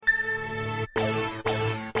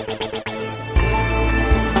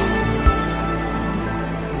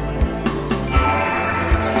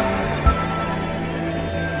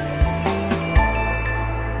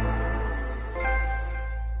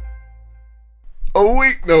A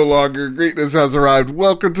week no longer. Greatness has arrived.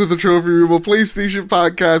 Welcome to the Trophy Room, a PlayStation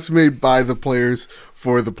podcast made by the players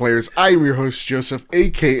for the players. I am your host, Joseph,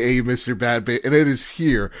 aka Mr. Badbit, and it is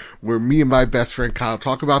here where me and my best friend Kyle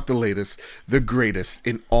talk about the latest, the greatest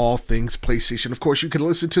in all things PlayStation. Of course, you can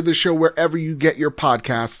listen to the show wherever you get your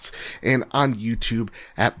podcasts and on YouTube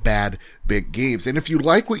at Bad Big Games. And if you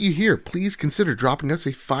like what you hear, please consider dropping us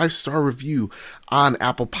a 5-star review on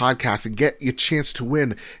Apple Podcasts and get a chance to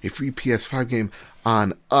win a free PS5 game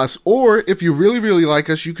on us. Or if you really like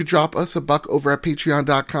us, you could drop us $1 over at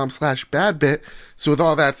patreon.com/badbit. So with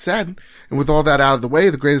all that said, and with all that out of the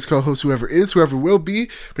way, the greatest co-host whoever is, whoever will be,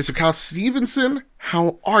 Mr. Kyle Stevenson,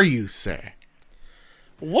 how are you, sir?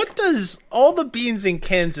 What does all the beans in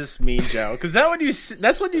Kansas mean, Joe? Because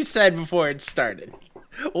that's what you said before it started.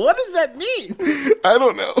 What does that mean? I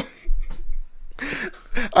don't know.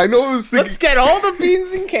 I know I was thinking. Let's get all the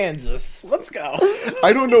beans in Kansas. Let's go.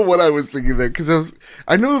 I don't know what I was thinking there because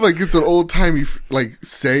I know like it's an old timey like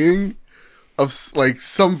saying of like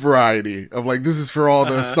some variety of like this is for all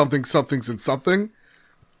the somethings and something.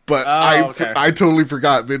 But I totally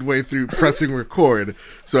forgot midway through pressing record,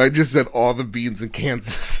 so I just said all the beans in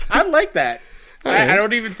Kansas. I like that. I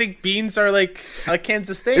don't even think beans are like a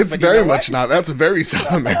Kansas thing. It's very much not. That's very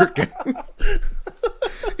South American.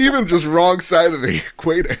 Even just wrong side of the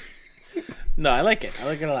equator. No, I like it. I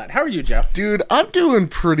like it a lot. How are you, Joe? Dude, I'm doing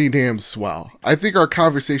pretty damn swell. I think our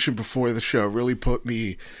conversation before the show really put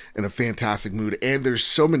me in a fantastic mood, and there's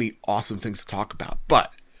so many awesome things to talk about.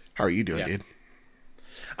 But how are you doing, dude?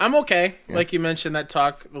 I'm okay. Yeah. Like you mentioned, that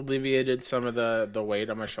talk alleviated some of the weight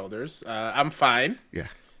on my shoulders. I'm fine. Yeah.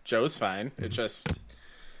 Joe's fine. It's just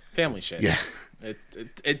family shit. Yeah.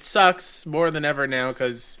 It sucks more than ever now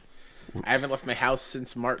because I haven't left my house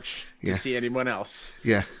since March to see anyone else.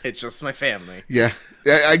 Yeah. It's just my family. Yeah.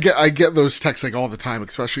 I get those texts like all the time,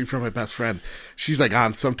 especially from my best friend. She's like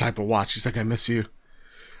on some type of watch. She's like, I miss you.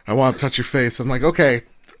 I want to touch your face. I'm like, okay,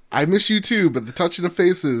 I miss you too, but the touching of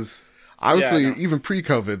faces, obviously, even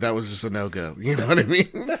pre-COVID, that was just a no-go. You know what I mean?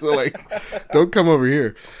 So like, don't come over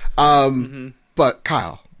here. But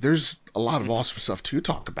Kyle, there's a lot of awesome stuff to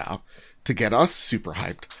talk about to get us super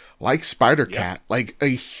hyped, like Spider-Cat, like a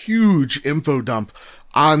huge info dump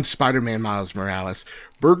on Spider-Man Miles Morales,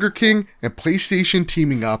 Burger King and PlayStation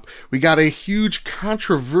teaming up. We got a huge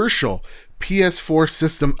controversial PS4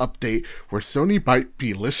 system update where Sony might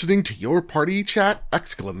be listening to your party chat, ! Put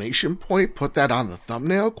that on the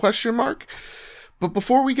thumbnail, ? But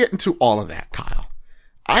before we get into all of that, Kyle,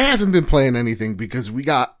 I haven't been playing anything because we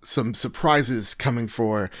got some surprises coming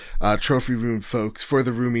for Trophy Room folks, for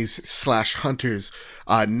the roomies / hunters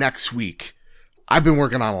next week. I've been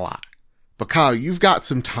working on a lot. But Kyle, you've got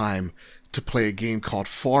some time to play a game called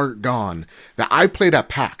Far Gone that I played at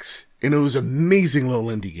PAX, and it was an amazing little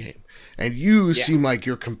indie game. And you seem like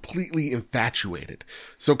you're completely infatuated.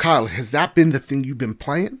 So Kyle, has that been the thing you've been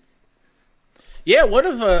playing? Yeah, one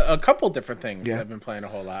of a couple different things I've been playing a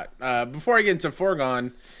whole lot. Before I get into Far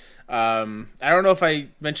Gone, I don't know if I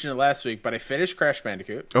mentioned it last week, but I finished Crash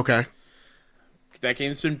Bandicoot. Okay. That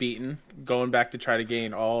game's been beaten, going back to try to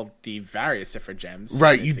gain all the various different gems.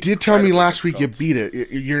 Right, you did tell me last week you beat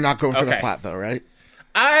it. You're not going for the plat, though, right?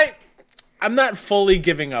 I'm not fully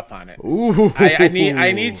giving up on it. Ooh. I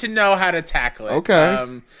need to know how to tackle it.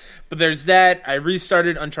 Okay. But there's that. I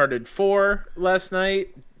restarted Uncharted 4 last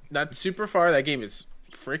night. Not super far. That game is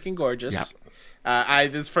freaking gorgeous.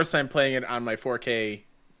 Yep. This is the first time playing it on my 4K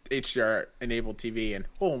HDR enabled TV, and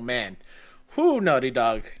oh man, Naughty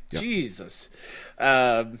Dog, yep. Jesus,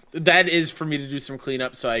 that is for me to do some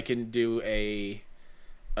cleanup so I can do a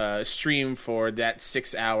stream for that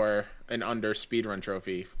 6-hour and under speedrun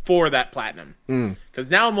trophy for that platinum.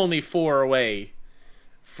 Because now I'm only 4 away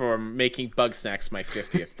from making Bugsnax my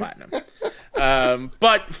 50th platinum.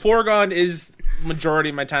 But Far Gone is majority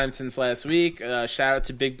of my time since last week. Shout out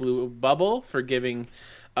to Big Blue Bubble for giving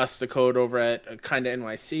us the code over at Kinda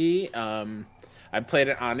NYC. I played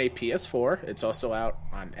it on a PS4. It's also out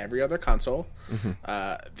on every other console.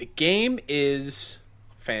 The game is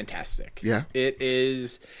fantastic. Yeah. It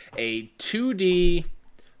is a 2D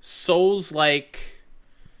Souls-like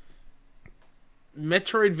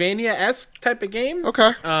Metroidvania-esque type of game.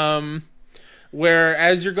 Okay. Where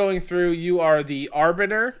as you're going through, you are the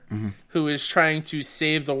arbiter who is trying to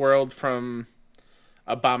save the world from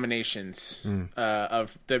abominations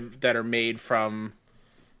that are made from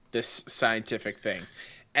this scientific thing.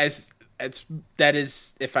 That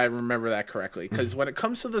is, if I remember that correctly, because when it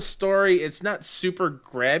comes to the story, it's not super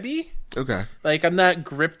grabby. Okay. Like, I'm not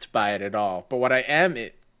gripped by it at all. But what I am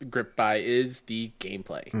gripped by is the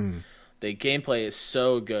gameplay. The gameplay is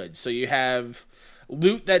so good. So you have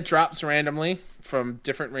loot that drops randomly from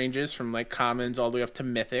different ranges, from like commons all the way up to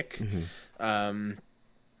mythic. And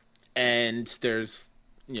there's,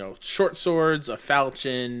 short swords, a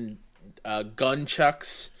falchion, gun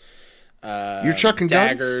chucks. You're chucking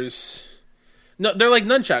daggers. No, they're like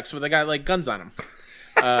nunchucks, but they got like guns on them.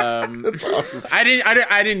 That's awesome. I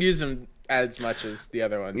didn't use them as much as the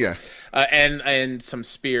other ones. Yeah. And some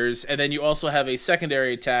spears, and then you also have a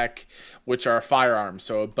secondary attack, which are firearms.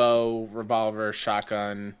 So a bow, revolver,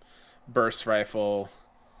 shotgun, burst rifle,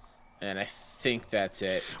 and I think that's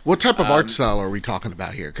it. What type of art style are we talking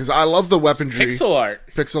about here? Because I love the weaponry. Pixel art.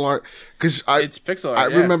 Pixel art. Because it's pixel art. I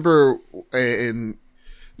remember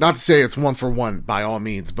not to say it's one for one by all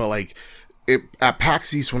means, but like at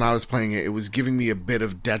PAX East when I was playing it, it was giving me a bit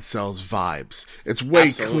of Dead Cells vibes. It's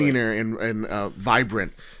way cleaner and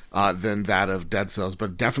vibrant than that of Dead Cells,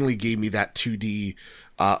 but definitely gave me that 2D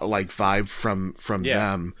like vibe from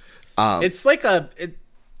them. It's like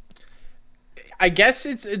I guess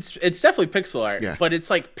it's definitely pixel art, but it's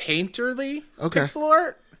like painterly pixel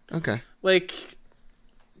art. Okay. Like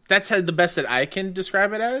that's the best that I can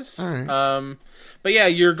describe it as. All right. But yeah,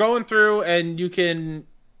 you're going through and you can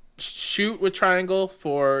shoot with triangle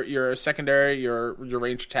for your secondary, your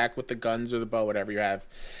range attack with the guns or the bow, whatever you have.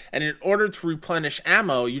 And in order to replenish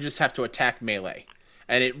ammo, you just have to attack melee.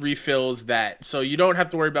 And it refills that. So you don't have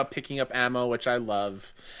to worry about picking up ammo, which I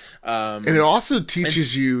love. And it also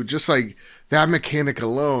teaches you, just like that mechanic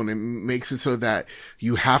alone, it makes it so that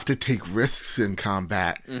you have to take risks in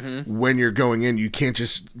combat when you're going in. You can't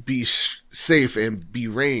just be safe and be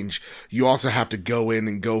range. You also have to go in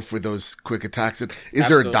and go for those quick attacks. Is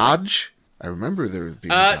there a dodge? I remember there would be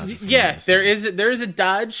a dodge. Yeah, there is a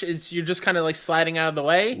dodge. You're just kind of like sliding out of the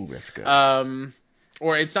way. Ooh, that's good.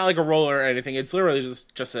 Or it's not like a roller or anything. It's literally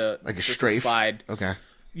just a strafe. A slide. Okay.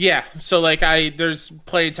 Yeah, so like there's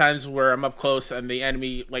plenty of times where I'm up close and the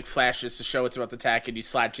enemy like flashes to show it's about to attack, and you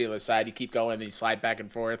slide to the other side, you keep going, then you slide back and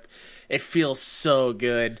forth. It feels so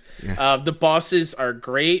good. Yeah. The bosses are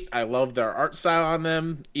great. I love their art style on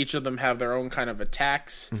them. Each of them have their own kind of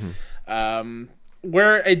attacks.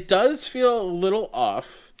 Where it does feel a little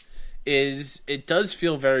off is it does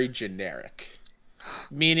feel very generic,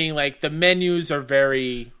 meaning like the menus are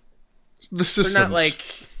very. The systems, they're not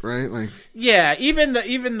like. Right, like even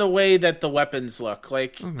the way that the weapons look,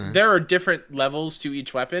 like there are different levels to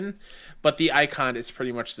each weapon, but the icon is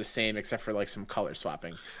pretty much the same except for like some color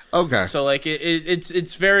swapping. Okay, so like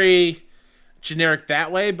it's very generic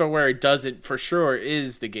that way, but where it doesn't for sure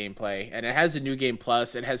is the gameplay, and it has a new game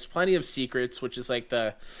plus. It has plenty of secrets, which is like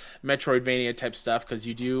the Metroidvania type stuff, because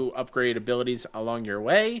you do upgrade abilities along your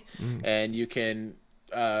way, and you can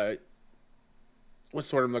what's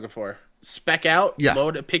the word I'm looking for? Spec out,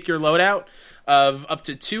 pick your loadout of up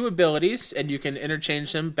to 2 abilities, and you can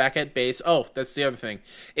interchange them back at base. Oh, that's the other thing.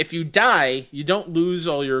 If you die, you don't lose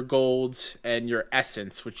all your gold and your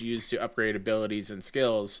essence, which you use to upgrade abilities and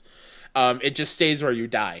skills. It just stays where you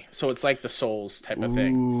die. So it's like the souls type of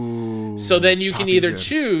thing. Ooh, so then you can either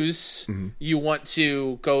choose, you want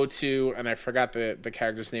to go to, and I forgot the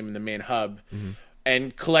character's name in the main hub,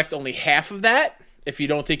 and collect only half of that if you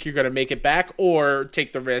don't think you're going to make it back, or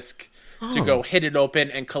take the risk to go hit it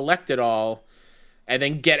open and collect it all and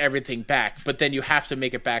then get everything back. But then you have to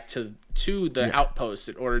make it back to the outpost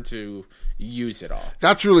in order to use it all.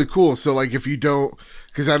 That's really cool. So like if you don't,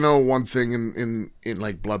 because I know one thing in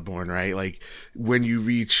like Bloodborne, right? Like when you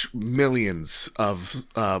reach millions of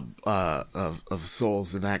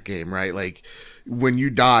souls in that game, right? Like when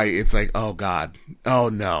you die, it's like, oh God, oh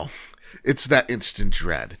no. It's that instant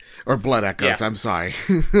dread. Or Blood Echoes, I'm sorry.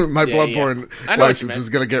 My Bloodborne license was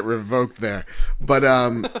going to get revoked there. But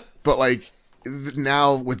like,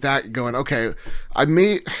 now with that going, okay,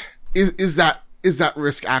 is that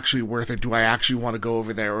risk actually worth it? Do I actually want to go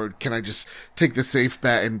over there? Or can I just take the safe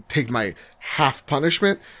bet and take my half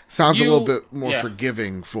punishment? Sounds a little bit more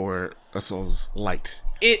forgiving for a Souls Light.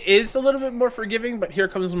 It is a little bit more forgiving, but here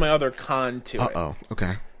comes my other con to it. Uh-oh,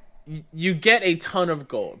 okay. You get a ton of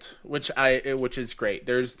gold, which is great.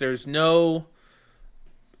 There's no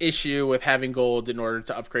issue with having gold in order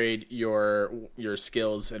to upgrade your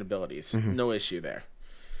skills and abilities. No issue there.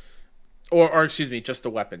 Or excuse me, just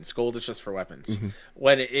the weapons. Gold is just for weapons.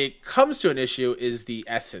 When it comes to an issue is the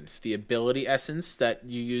essence, the ability essence that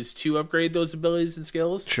you use to upgrade those abilities and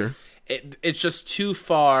skills. Sure. It's just too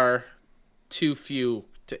few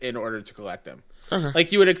in order to collect them. Okay.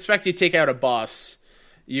 Like you would expect to take out a boss,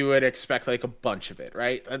 you would expect like a bunch of it,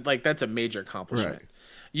 right? Like that's a major accomplishment. Right.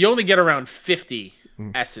 You only get around 50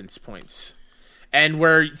 essence points. And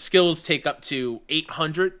where skills take up to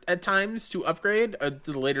 800 at times to upgrade to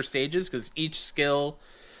the later stages, because each skill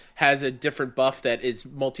has a different buff that is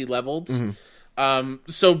multi-leveled.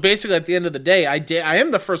 So basically, at the end of the day, I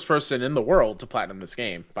am the first person in the world to platinum this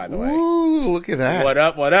game. By the way, ooh, look at that! What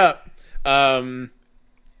up? What up? And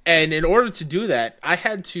in order to do that, I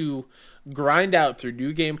had to grind out through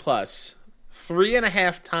New Game Plus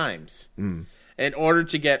 3.5 times in order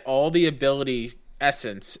to get all the ability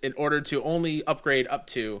essence. In order to only upgrade up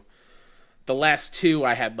to the last 2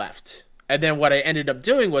 I had left. And then what I ended up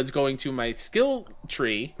doing was going to my skill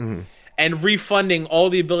tree and refunding all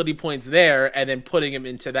the ability points there and then putting them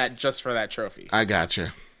into that just for that trophy. I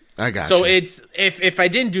gotcha. So it's if I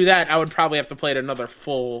didn't do that, I would probably have to play it another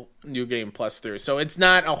full New Game Plus through. So it's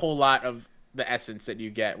not a whole lot of the essence that you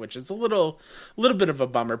get, which is a little bit of a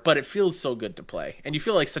bummer, but it feels so good to play. And you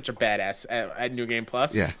feel like such a badass at New Game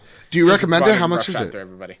Plus. Yeah. Do you recommend it? How much is it?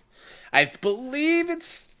 Everybody. I believe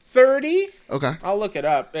it's 30. Okay. I'll look it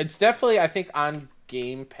up. It's definitely, I think, on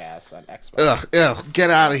Game Pass on Xbox. Ugh, get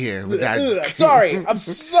out of here with that. I'm sorry.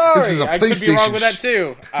 This is a I could be wrong PlayStation with that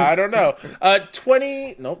too. I don't know.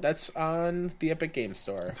 20. Nope, that's on the Epic Game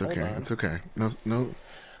Store. It's okay. It's okay. No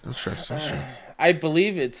stress. No stress. I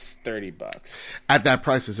believe it's $30. At that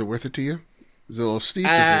price, is it worth it to you? Is it a little steep?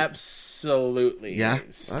 Absolutely. Yeah.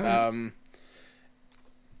 Is. Right.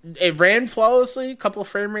 It ran flawlessly. A couple of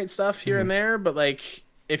frame rate stuff here and there, but like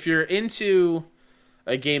if you're into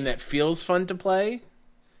a game that feels fun to play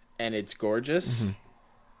and it's gorgeous,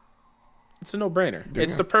 it's a no-brainer.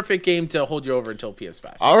 It's the perfect game to hold you over until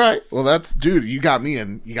PS5. All right. Well, dude, you got me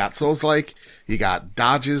in. You got Souls-like. You got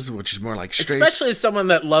dodges, which is more like straight. Especially as someone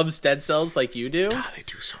that loves Dead Cells like you do. God, they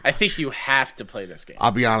do so much. I think you have to play this game.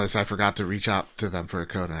 I'll be honest. I forgot to reach out to them for a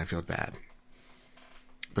code, and I feel bad.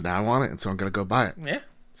 But now I want it, and so I'm going to go buy it. Yeah.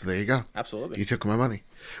 So there you go. Absolutely. You took my money.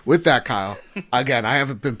 With that, Kyle, again, I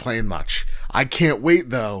haven't been playing much. I can't wait,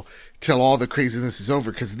 though, till all the craziness is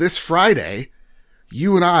over, because this Friday,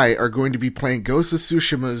 you and I are going to be playing Ghost of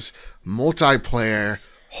Tsushima's multiplayer,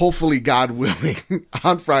 hopefully, God willing,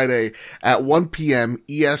 on Friday at 1 p.m.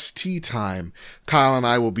 EST time. Kyle and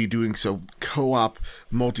I will be doing some co-op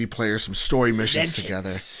multiplayer, some story missions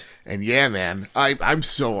together. And yeah, man, I'm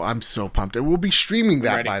so pumped. And we'll be streaming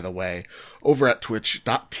that, by the way, over at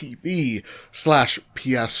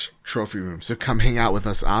twitch.tv/PS Trophy Room. So come hang out with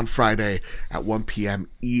us on Friday at 1 p.m.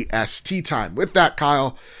 EST time. With that,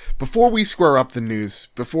 Kyle, before we square up the news,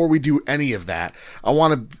 before we do any of that, I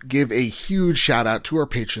want to give a huge shout out to our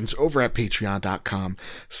patrons over at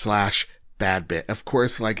patreon.com/badbit. Of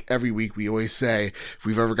course, like every week, we always say, if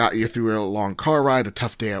we've ever got you through a long car ride, a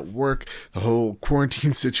tough day at work, the whole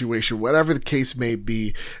quarantine situation, whatever the case may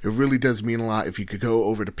be, it really does mean a lot if you could go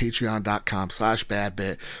over to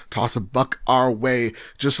patreon.com/badbit, toss $1 our way,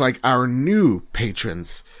 just like our new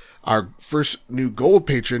patrons. Our first new gold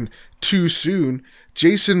patron, too soon,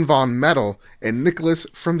 Jason Von Metal and Nicholas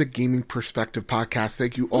from the Gaming Perspective podcast.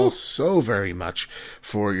 Thank you all so very much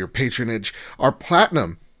for your patronage. Our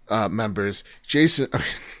platinum members, Jason.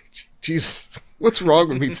 Jesus, what's wrong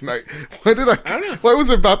with me tonight? I don't know. Why was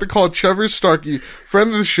I about to call Trevor Starkey,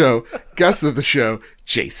 friend of the show, guest of the show,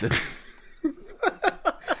 Jason?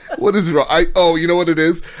 What is wrong? You know what it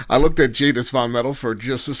is? I looked at Jadis Von Metal for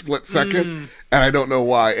just a split second, and I don't know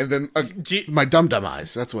why. And then my dum-dum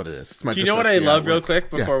eyes. That's what it is. It's my do you know what I love real quick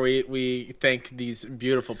before we thank these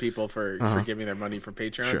beautiful people for giving their money for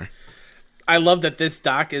Patreon? Sure. I love that this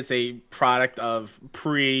doc is a product of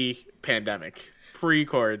pre-pandemic,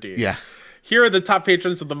 pre-quarantine. Yeah. Here are the top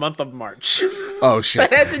patrons of the month of March. Oh, shit.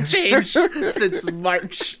 That hasn't changed since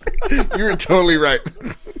March. You're totally right.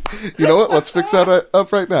 You know what? Let's fix that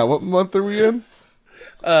up right now. What month are we in?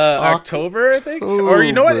 October, I think. Or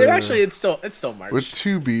you know what? It's still March. With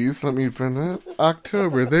 2 B's. Let me print that.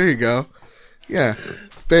 October. There you go. Yeah.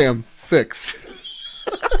 Bam. Fixed.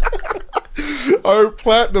 Our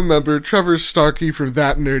platinum member, Trevor Starkey from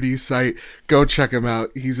That Nerdy site. Go check him out.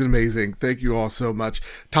 He's amazing. Thank you all so much.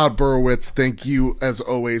 Todd Borowitz, thank you as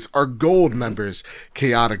always. Our gold members,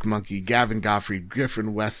 Chaotic Monkey, Gavin Gottfried,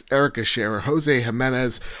 Griffin West, Erica Scherer, Jose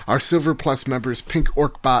Jimenez. Our silver plus members, Pink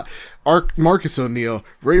Orkbot, Marcus O'Neill,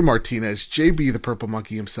 Ray Martinez, JB the Purple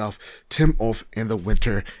Monkey himself, Tim Ulf, and the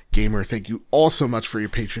Winter Gamer. Thank you all so much for your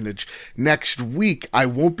patronage. Next week, I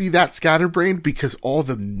won't be that scatterbrained because all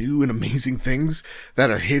the new and amazing things that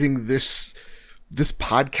are hitting this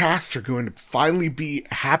podcast are going to finally be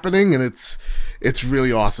happening, and it's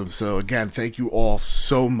really awesome. So again, thank you all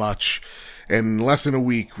so much. In less than a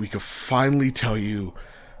week, we could finally tell you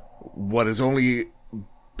what has only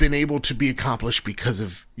been able to be accomplished because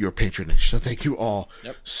of your patronage. So thank you all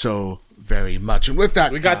so very much. And with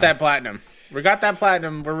that, we got that platinum.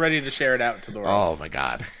 We're ready to share it out to the world. Oh my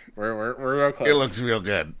God. We're real close. It looks real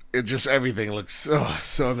good. It just, everything looks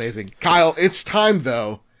so amazing. Kyle, it's time,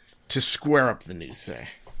 though, to square up the news, sir.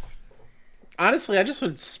 Honestly, I just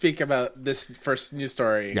would speak about this first news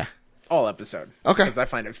story all episode. Okay. Because I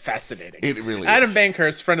find it fascinating. It really Adam is.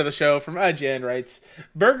 Bankhurst, friend of the show from IGN, writes,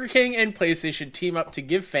 Burger King and PlayStation team up to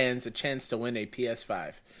give fans a chance to win a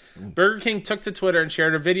PS5. Burger King took to Twitter and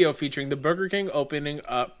shared a video featuring the Burger King opening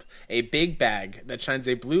up a big bag that shines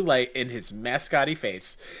a blue light in his mascoty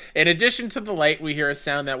face. In addition to the light, we hear a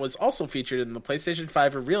sound that was also featured in the PlayStation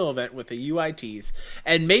 5 reveal event with the UI tease,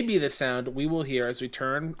 and maybe the sound we will hear as we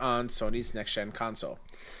turn on Sony's next-gen console.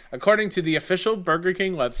 According to the official Burger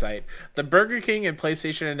King website, the Burger King and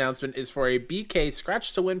PlayStation announcement is for a BK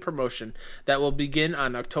Scratch to Win promotion that will begin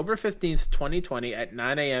on October 15th, 2020 at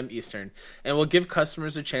 9 a.m. Eastern, and will give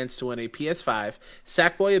customers a chance to win a PS5,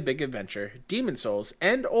 Sackboy: A Big Adventure, Demon's Souls,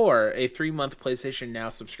 and or a 3-month PlayStation Now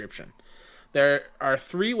subscription. There are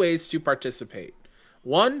 3 ways to participate.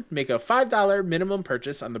 1. Make a $5 minimum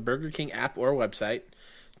purchase on the Burger King app or website.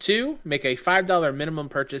 2. Make a $5 minimum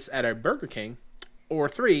purchase at a Burger King. Or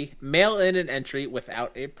 3, mail in an entry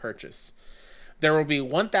without a purchase. There will be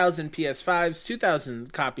 1,000 PS5s,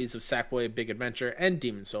 2,000 copies of Sackboy: Big Adventure and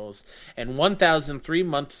Demon's Souls, and 1,000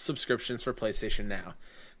 3-month subscriptions for PlayStation Now.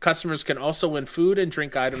 Customers can also win food and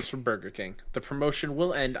drink items from Burger King. The promotion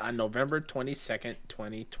will end on November 22nd,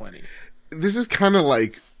 2020. This is kind of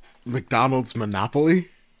like McDonald's Monopoly.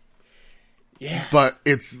 Yeah. But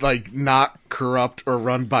it's like not corrupt or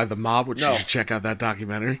run by the mob, which No. you should check out that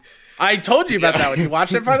documentary. I told you about that one. You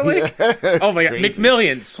watched it, by the way? Oh my god, crazy.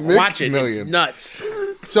 McMillions. Watch it. McMillions. It's nuts.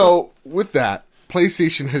 So, with that,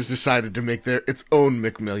 PlayStation has decided to make its own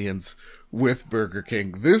McMillions with Burger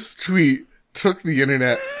King. This tweet took the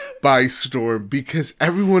internet by storm because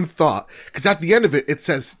everyone thought, because at the end of it, it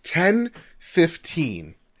says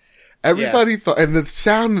 10:15. Everybody thought, and the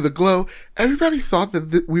sound of the glow, everybody thought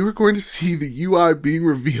that we were going to see the UI being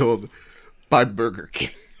revealed by Burger King.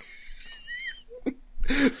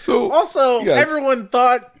 So Also, yes. everyone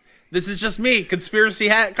thought, this is just me, conspiracy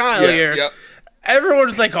hat Kyle Yeah, here. yep. Everyone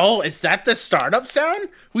was like, oh, is that the startup sound?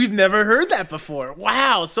 We've never heard that before.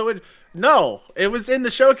 Wow. So it was in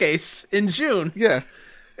the showcase in June. Yeah.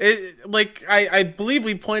 I believe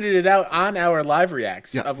we pointed it out on our live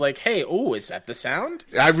reacts Yeah. of like, hey, oh, is that the sound?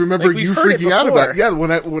 I rember Like, we've you heard it freaking out about it.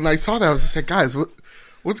 before. Yeah, when I saw that, I was just like, guys,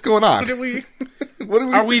 what's going on? What did we... What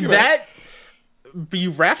Are we freaking out? that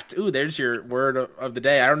bereft? Ooh, there's your word of the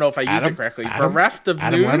day. I don't know if I used it correctly. Bereft of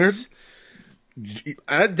Adam news. Did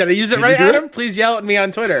I use it Did right, you do Adam? it? Please yell at me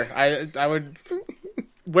on Twitter. I would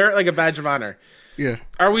wear it like a badge of honor. Yeah.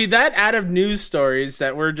 Are we that out of news stories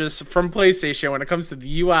that we're just from PlayStation when it comes to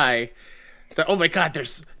the UI? That, oh my god,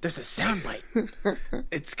 there's a soundbite.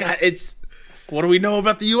 It's. What do we know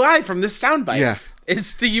about the UI from this soundbite? Yeah.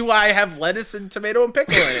 It's the UI have lettuce and tomato and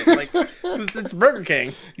pickle in it. Like it's Burger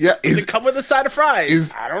King. Yeah. Does it come with a side of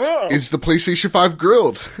fries? I don't know. Is the PlayStation 5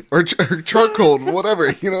 grilled or charcoal,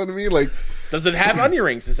 whatever? You know what I mean? Like Does it have onion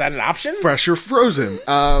rings? Is that an option? fresh or frozen?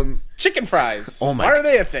 Chicken fries. Oh my Why are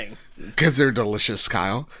they a thing? Because they're delicious,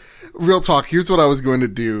 Kyle. Real talk. Here's what I was going to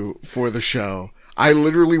do for the show. I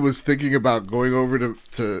literally was thinking about going over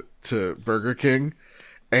to Burger King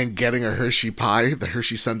and getting a Hershey pie, the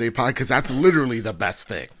Hershey Sundae pie, because that's literally the best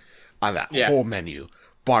thing on that whole menu,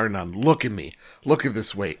 bar none. Look at me. Look at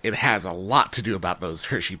this weight. It has a lot to do about those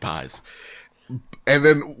Hershey pies. And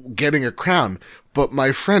then getting a crown. But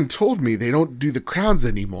my friend told me they don't do the crowns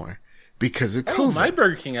anymore because of COVID. My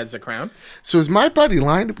Burger King has a crown. So is my buddy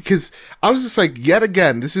lying? Because I was just like, yet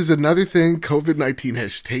again, this is another thing COVID-19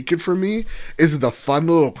 has taken from me, is the fun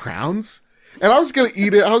little crowns. And I was going to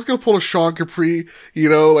eat it. I was going to pull a Sean Capri,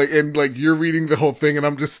 and you're reading the whole thing and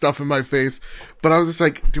I'm just stuffing my face. But I was just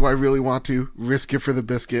like, do I really want to risk it for the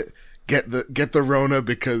biscuit? Get the Rona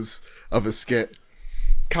because of a skit?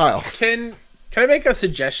 Kyle. Can I make a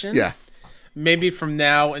suggestion? Yeah. Maybe from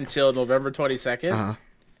now until November 22nd.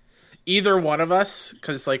 Either one of us,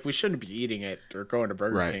 because we shouldn't be eating it or going to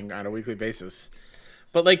Burger King on a weekly basis.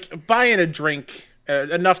 But buying a drink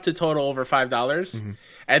enough to total over $5,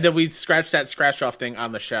 and then we scratch that scratch off thing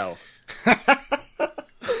on the show.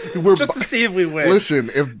 Just to see if we win. Listen,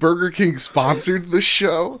 if Burger King sponsored the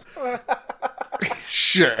show,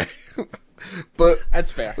 sure. But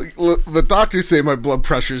that's fair. The doctors say my blood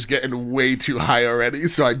pressure is getting way too high already,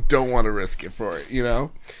 so I don't want to risk it for it,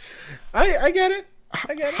 I get it.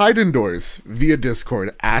 Hide Indoors via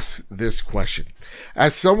Discord asks this question.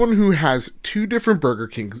 As someone who has 2 different Burger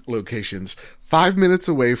King locations 5 minutes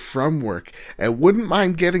away from work and wouldn't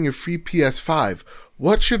mind getting a free PS5,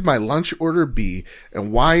 what should my lunch order be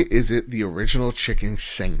and why is it the original chicken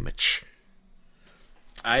sandwich?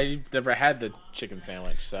 I've never had the chicken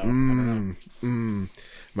sandwich, so I don't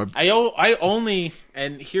know. I only,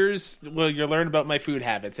 and here's you'll learn about my food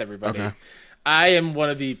habits, everybody. Okay. I am one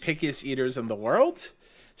of the pickiest eaters in the world.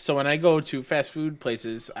 So when I go to fast food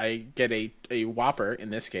places, I get a Whopper, in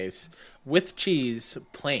this case, with cheese,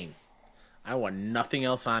 plain. I want nothing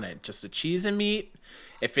else on it. Just the cheese and meat.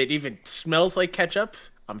 If it even smells like ketchup,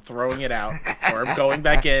 I'm throwing it out. Or I'm going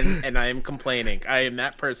back in and I am complaining. I am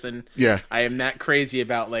that person. Yeah. I am that crazy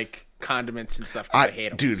about, like, condiments and stuff because I hate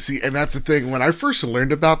them. Dude, see, and that's the thing. When I first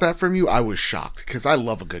learned about that from you, I was shocked because I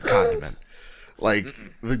love a good condiment. Like,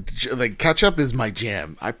 the ketchup is my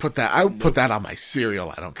jam. I put that on my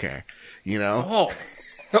cereal. I don't care. You know? Oh.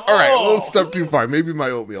 All right, a little step too far. Maybe my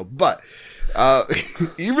oatmeal. But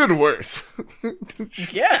even worse.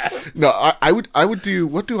 Yeah. No, I would do,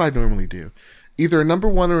 what do I normally do? Either a number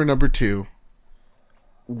 1 or a number 2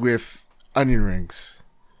 with onion rings.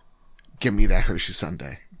 Give me that Hershey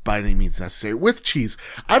Sundae by any means necessary with cheese.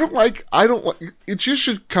 I don't like, it just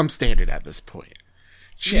should come standard at this point.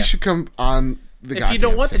 Cheese should come on the goddamn If you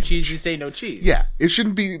don't want sandwich. the cheese, you say no cheese. Yeah, it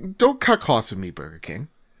shouldn't be, don't cut costs with me, Burger King.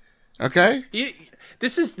 Okay?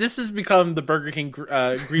 This has become the Burger King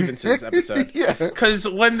grievances episode. Yeah. Because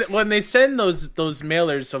when they send those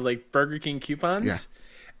mailers of, like, Burger King coupons,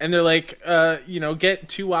 and they're like, get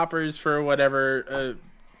 2 Whoppers for whatever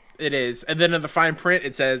it is, and then in the fine print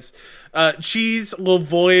it says, cheese will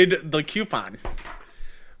void the coupon.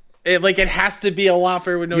 It has to be a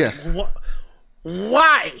Whopper with no. Yeah.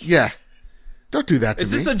 Why? Yeah. Don't do that to me.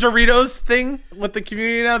 Is this the Doritos thing with the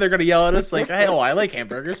community now? They're gonna yell at us like, "Hey, I like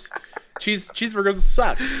hamburgers. Cheeseburgers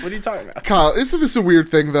suck." What are you talking about? Kyle, isn't this a weird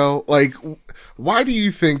thing though? Like, why do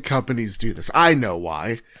you think companies do this? I know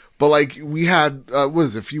why, but like we had,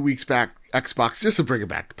 a few weeks back, Xbox, just to bring it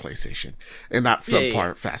back to PlayStation and not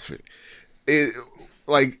subpar fast food.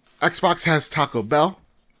 Like Xbox has Taco Bell,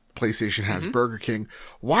 PlayStation has Burger King.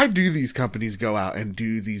 Why do these companies go out and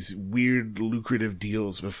do these weird lucrative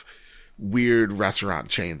deals with weird restaurant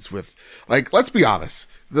chains with, like, let's be honest,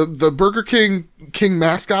 the Burger King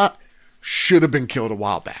mascot should have been killed a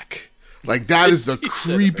while back. Like, that is the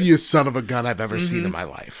creepiest son of a gun I've ever seen in my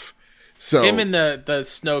life. So him and the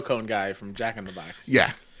snow cone guy from Jack in the Box.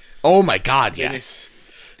 Yeah. Oh my God, yes.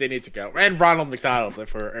 They need to go. And Ronald McDonald,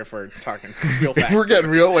 if we're talking real fast. If we're getting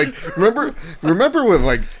real, like, remember when,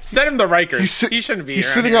 like, send him to Rikers. He shouldn't be. He's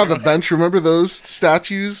around sitting here on the anymore. bench. Remember those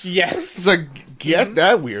statues? Yes. It's like, get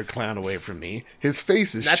that weird clown away from me. His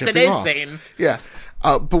face is Not chipping today, off. Satan. Yeah.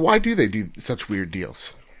 But why do they do such weird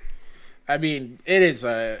deals? I mean, it is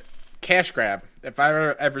a cash grab if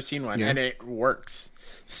I've ever seen one, and it works.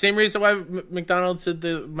 Same reason why McDonald's did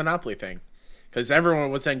the Monopoly thing. Because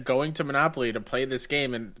everyone was then going to Monopoly to play this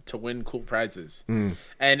game and to win cool prizes. And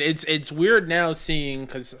it's weird now seeing,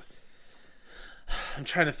 because I'm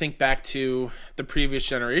trying to think back to the previous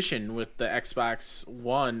generation with the Xbox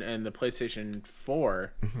One and the PlayStation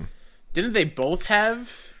 4. Didn't they both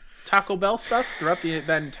have Taco Bell stuff throughout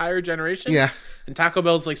that entire generation? Yeah. And Taco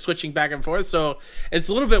Bell's like switching back and forth. So it's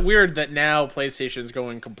a little bit weird that now PlayStation's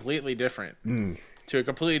going completely different to a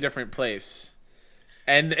completely different place.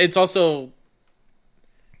 And it's also,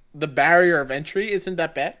 the barrier of entry isn't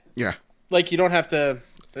that bad. Yeah. Like, you don't have to,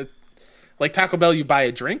 like Taco Bell, you buy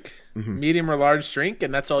a drink, medium or large drink,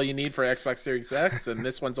 and that's all you need for Xbox Series X. And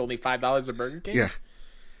this one's only $5 at Burger King. Yeah.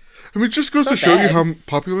 I mean, it just goes to show you how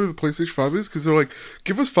popular the PlayStation 5 is, because they're like,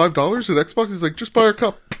 give us $5, and Xbox is like, just buy our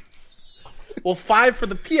cup. Well, $5 for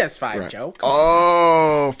the PS5, Joe.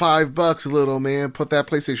 Oh, $5, little man. Put that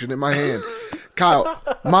PlayStation in my hand. Kyle,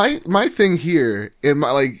 my thing here, in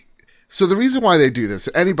my, like, so the reason why they do this,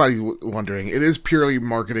 anybody wondering, it is purely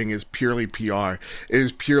marketing, is purely PR. It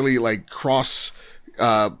is purely, like, cross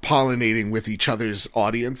pollinating with each other's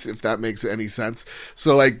audience, if that makes any sense.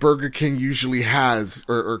 So, like, Burger King usually has,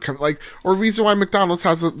 or reason why McDonald's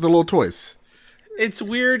has the little toys. It's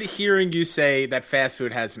weird hearing you say that fast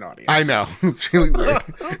food has an audience. I know. It's really weird.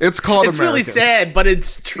 It's called It's Americans. really sad, but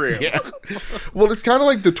it's true. Yeah. Well, it's kind of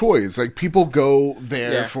like the toys. Like, people go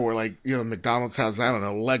there for, like, McDonald's has, I don't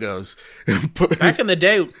know, Legos. Back in the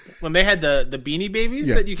day, when they had the Beanie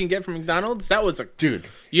Babies that you can get from McDonald's, that was dude.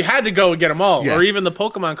 You had to go and get them all. Yeah. Or even the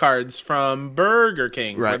Pokemon cards from Burger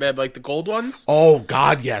King, where they had, like, the gold ones. Oh,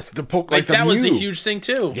 God, yes. The that was a huge thing,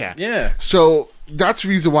 too. Yeah. Yeah. So, that's the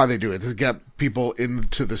reason why they do it, to get people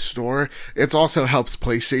into the store. It also helps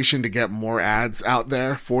PlayStation to get more ads out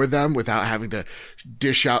there for them without having to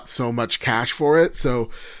dish out so much cash for it.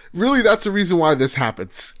 So really, that's the reason why this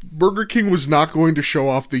happens. Burger King was not going to show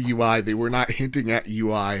off the UI. They were not hinting at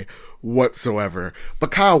UI whatsoever.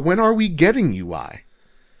 But Kyle, when are we getting UI?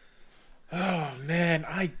 Oh man,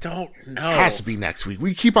 I don't know. Has to be next week.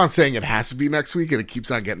 We keep on saying it has to be next week, and it keeps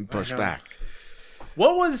on getting pushed back.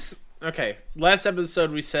 What was okay? Last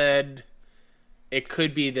episode we said it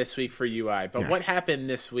could be this week for UI, but what happened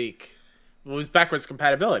this week? It was backwards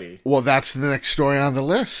compatibility. Well, that's the next story on the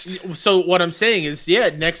list. So what I'm saying is,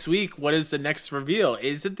 next week. What is the next reveal?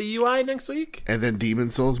 Is it the UI next week? And then Demon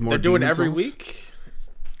Souls. More. They're doing Demon every Souls? week.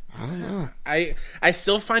 I don't know. I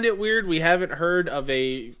still find it weird. We haven't heard of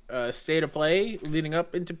a state of play leading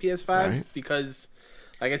up into PS5 because,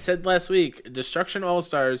 like I said last week, Destruction All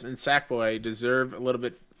Stars and Sackboy deserve a little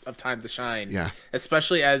bit of time to shine. Yeah,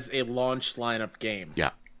 especially as a launch lineup game. Yeah.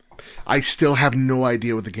 I still have no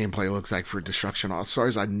idea what the gameplay looks like for Destruction All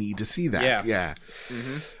Stars. I need to see that. Yeah.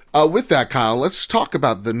 Mm-hmm. With that, Kyle, let's talk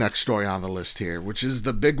about the next story on the list here, which is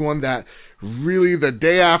the big one that really the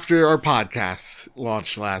day after our podcast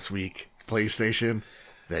launched last week. PlayStation,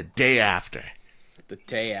 the day after. The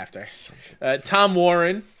day after. Tom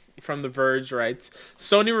Warren from The Verge writes,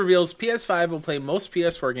 Sony reveals PS5 will play most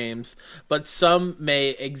PS4 games, but some may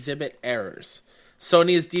exhibit errors.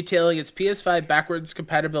 Sony is detailing its PS5 backwards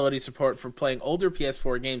compatibility support for playing older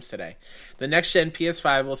PS4 games today. The next-gen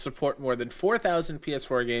PS5 will support more than 4,000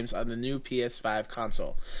 PS4 games on the new PS5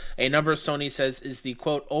 console. A number Sony says is the,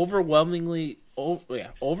 quote, overwhelming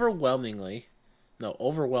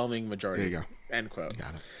majority. There you go. End quote.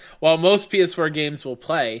 Got it. While most PS4 games will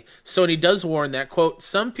play, Sony does warn that, quote,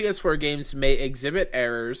 some PS4 games may exhibit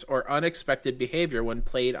errors or unexpected behavior when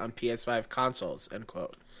played on PS5 consoles, end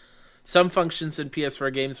quote. Some functions in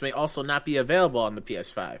PS4 games may also not be available on the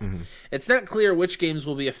PS5. Mm-hmm. It's not clear which games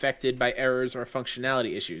will be affected by errors or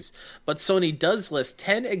functionality issues, but Sony does list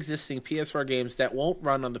 10 existing PS4 games that won't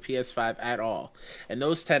run on the PS5 at all. And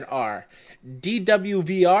those 10 are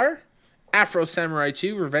DWVR, Afro Samurai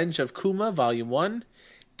 2, Revenge of Kuma, Volume 1,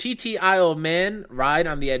 TT Isle of Man, Ride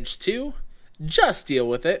on the Edge 2, Just Deal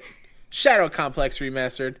With It, Shadow Complex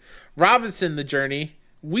Remastered, Robinson The Journey,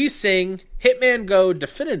 We Sing, Hitman Go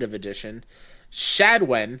Definitive Edition,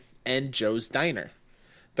 Shadwen, and Joe's Diner.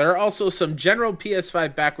 There are also some general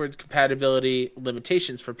PS5 backwards compatibility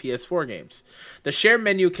limitations for PS4 games. The share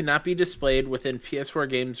menu cannot be displayed within PS4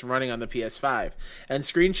 games running on the PS5, and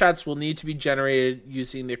screenshots will need to be generated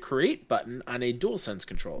using the Create button on a DualSense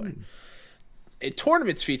controller. A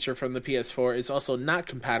tournaments feature from the PS4 is also not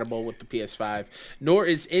compatible with the PS5, nor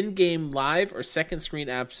is in-game live or second screen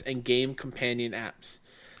apps and game companion apps.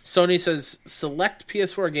 Sony says select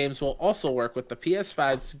PS4 games will also work with the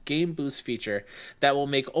PS5's Game Boost feature that will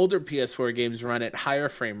make older PS4 games run at higher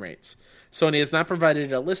frame rates. Sony has not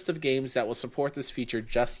provided a list of games that will support this feature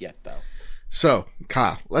just yet, though. So,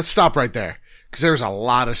 Kyle, let's stop right there, because there's a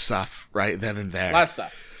lot of stuff right then and there. A lot of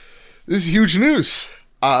stuff. This is huge news.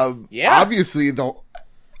 Obviously, though,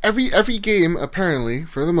 every game, apparently,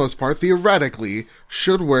 for the most part, theoretically,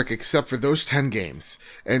 should work except for those 10 games.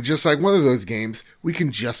 And just like one of those games, we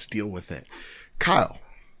can just deal with it. Kyle,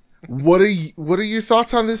 what are your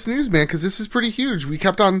thoughts on this news, man? Because this is pretty huge. We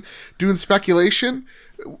kept on doing speculation.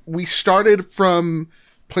 We started from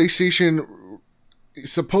PlayStation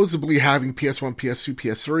supposedly having PS1, PS2,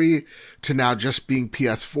 PS3 to now just being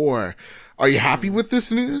PS4. Are you happy with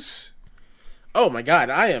this news? Oh my God,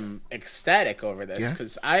 I am ecstatic over this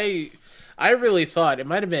because I really thought it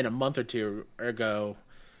might have been a month or two ago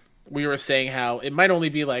we were saying how it might only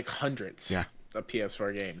be like hundreds of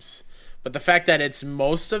PS4 games. But the fact that it's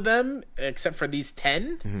most of them, except for these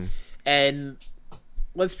 10, and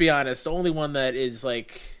let's be honest, the only one that is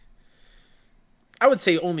like, I would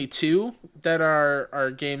say only 2 that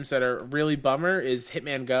are games that are really bummer is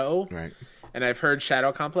Hitman Go. Right. And I've heard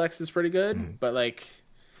Shadow Complex is pretty good, but like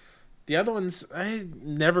the other ones, I'm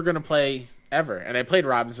never going to play ever. And I played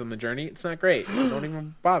Robinson The Journey. It's not great, so don't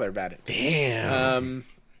even bother about it. Damn.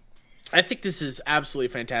 I think this is absolutely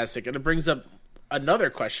fantastic. And it brings up another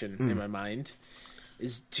question in my mind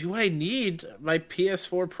is, do I need my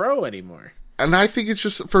PS4 Pro anymore? And I think it's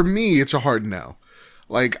just, for me, it's a hard no.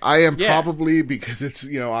 Like, I am probably, because it's,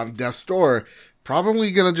 on death's door,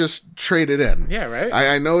 probably going to just trade it in. Yeah, right?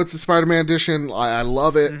 I know it's a Spider-Man edition. I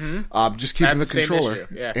love it. I'm just keeping the controller.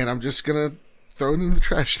 And I'm just going to throw it in the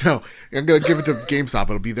trash. No, I'm going to give it to GameStop.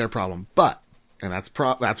 It'll be their problem. But, and that's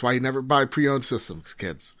why you never buy pre-owned systems,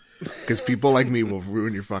 kids. Because people like me will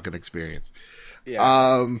ruin your fucking experience.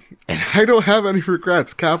 Yeah. And I don't have any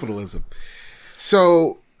regrets. Capitalism.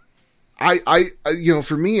 So, I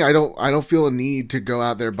for me, I don't feel a need to go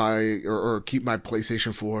out there buy or keep my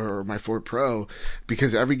PlayStation 4 or my 4 Pro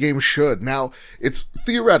because every game should. Now, it's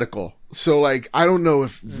theoretical. So, like, I don't know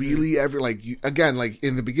if really ever, like, again, like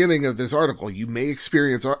in the beginning of this article, you may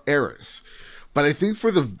experience errors. But I think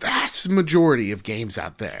for the vast majority of games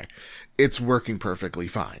out there, it's working perfectly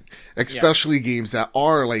fine. Especially games that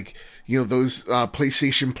are like, you know, those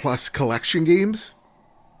PlayStation Plus collection games.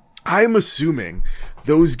 I'm assuming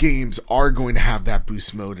those games are going to have that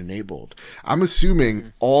boost mode enabled. I'm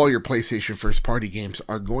assuming all your PlayStation first party games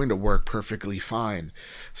are going to work perfectly fine.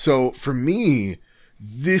 So for me,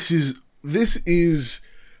 this is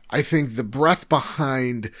I think the breath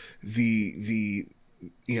behind the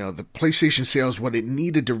you know, the PlayStation sales, what it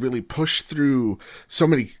needed to really push through so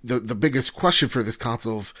many, the biggest question for this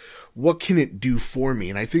console of what can it do for me?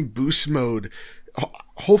 And I think boost mode,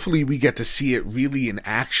 hopefully we get to see it really in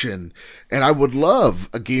action. And I would love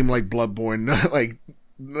a game like Bloodborne, like,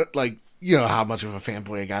 you know, how much of a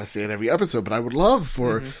fanboy I gotta say in every episode, but I would love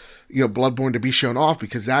for, you know, Bloodborne to be shown off,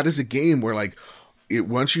 because that is a game where like,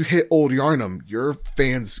 once you hit Old Yarnum, your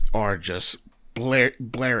fans are just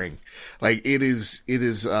blaring. Like it is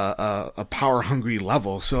a power hungry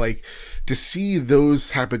level. So like to see those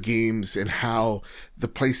type of games and how the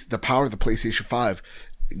power of the PlayStation 5,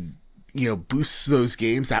 you know, boosts those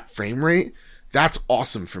games, that frame rate, that's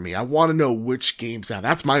awesome for me. I want to know which games have.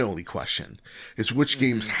 That's my only question, is which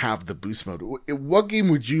games have the boost mode. What game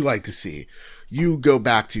would you like to see you go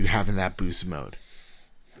back to having that boost mode?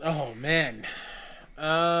 Oh man.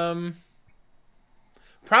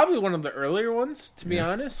 Probably one of the earlier ones, to be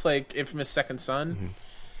honest, like Infamous Second Son,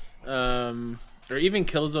 or even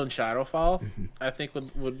Killzone Shadowfall. I think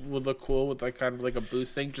would look cool with like kind of like a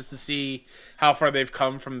boost thing, just to see how far they've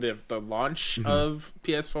come from the launch of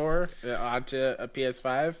PS4 onto a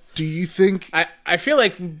PS5. Do you think? I feel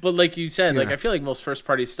like, but like you said, like I feel like most first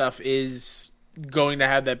party stuff is going to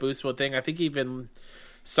have that boost mode thing. I think even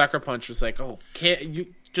Sucker Punch was like, "Oh, can't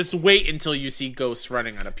you?" Just wait until you see Ghost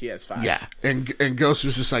running on a PS5. Yeah, and Ghost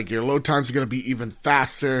was just like, your load times are going to be even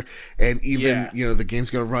faster, and even, you know, the game's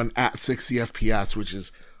going to run at 60 FPS, which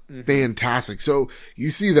is fantastic. So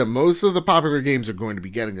you see that most of the popular games are going to be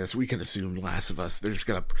getting this. We can assume Last of Us, they're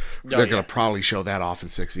gonna probably show that off in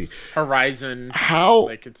 60. Horizon,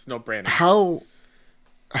 like it's no brainer.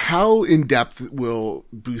 How in depth will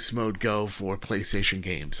boost mode go for PlayStation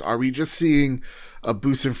games? Are we just seeing a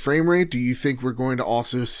boost in frame rate? Do you think we're going to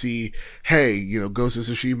also see, hey, you know, Ghost of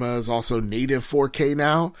Tsushima is also native 4K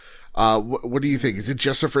now? What do you think? Is it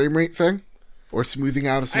just a frame rate thing, or smoothing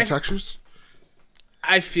out of some textures?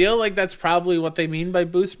 I feel like that's probably what they mean by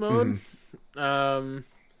boost mode. Yeah,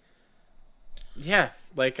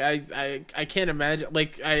 like I can't imagine,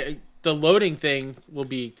 like the loading thing will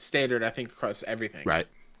be standard, I think, across everything, right?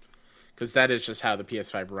 Because that is just how the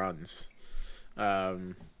PS5 runs.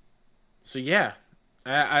 So yeah,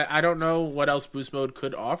 I don't know what else boost mode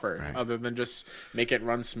could offer other than just make it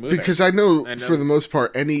run smoother. Because I know for the most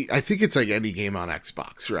part, I think it's like any game on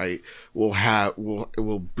Xbox, right?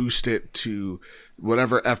 Will boost it to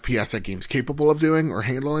whatever FPS that game's capable of doing or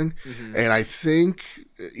handling. And I think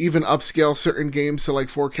even upscale certain games to like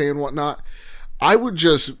 4K and whatnot. I would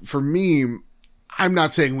just, for me, I'm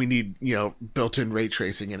not saying we need, you know, built-in ray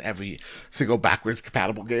tracing in every single backwards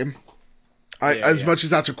compatible game. As much as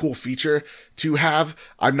that's a cool feature to have,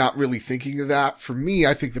 I'm not really thinking of that. For me,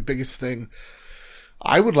 I think the biggest thing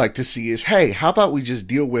I would like to see is, hey, how about we just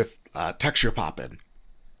deal with texture pop-in?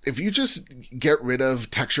 If you just get rid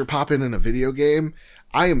of texture pop-in in a video game,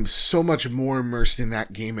 I am so much more immersed in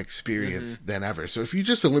that game experience than ever. So if you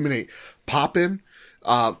just eliminate pop-in,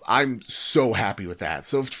 I'm so happy with that.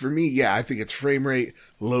 So for me, yeah, I think it's frame rate,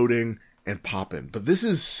 loading, and poppin'. But this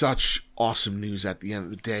is such awesome news at the end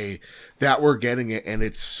of the day that we're getting it, and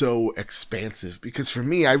it's so expansive. Because for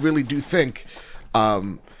me, I really do think,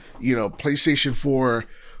 you know, PlayStation 4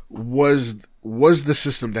 was the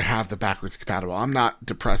system to have the backwards compatible. I'm not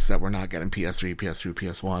depressed that we're not getting PS3,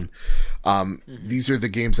 PS1. These are the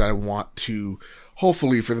games that I want to,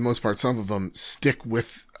 hopefully, for the most part, some of them stick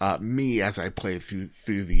with me as I play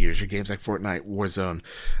through the years. Your games like Fortnite, Warzone,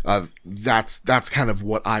 that's kind of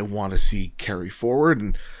what I want to see carry forward,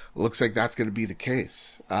 and looks like that's going to be the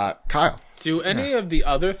case. Kyle, do any of the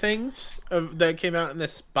other things that came out in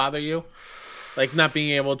this bother you? Like not being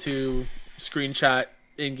able to screenshot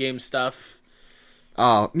in-game stuff?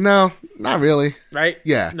 Oh, no, not really. Right?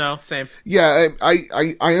 Yeah. No, same. Yeah,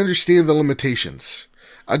 I understand the limitations.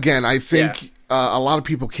 Again, I think a lot of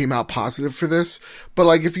people came out positive for this, but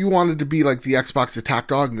like if you wanted to be like the Xbox attack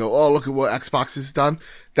dog and go, oh, look at what Xbox has done,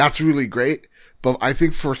 that's really great. But I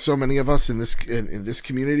think for so many of us in this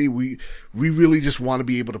community, we really just want to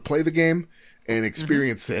be able to play the game and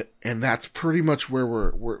experience it, and that's pretty much where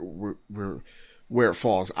where it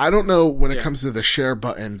falls. I don't know when it comes to the share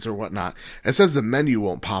buttons or whatnot. It says the menu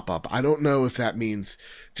won't pop up. I don't know if that means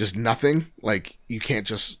just nothing, like you can't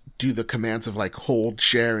just do the commands of like hold,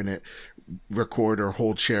 share, and it record or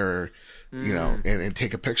hold, share, you know, and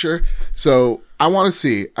take a picture. So I want to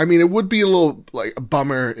see. I mean, it would be a little like a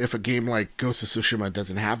bummer if a game like Ghost of Tsushima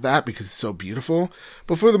doesn't have that because it's so beautiful.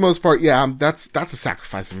 But for the most part, yeah, that's a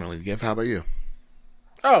sacrifice I'm willing to give. How about you?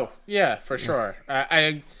 Oh yeah, for sure.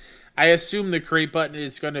 I assume the create button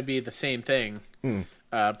is going to be the same thing,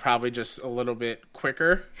 probably just a little bit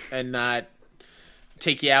quicker and not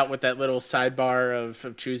take you out with that little sidebar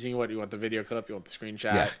of choosing what you want, the video clip, you want the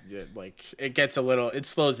screenshot. Yeah. Like it gets it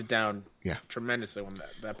slows it down tremendously when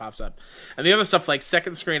that pops up. And the other stuff like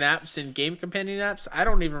second screen apps and game companion apps, I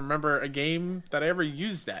don't even remember a game that I ever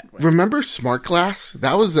used that with. Remember Smart Glass?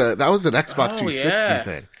 That was an Xbox 360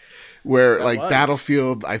 thing. Where that like was.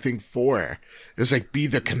 Battlefield, I think 4, it was like be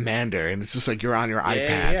the commander, and it's just like you're on your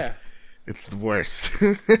iPad. Yeah. It's the worst.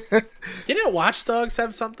 Didn't Watch Dogs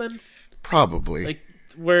have something? Probably. Like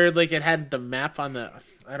where like it had the map on the,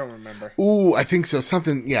 I don't remember. Ooh, I think so.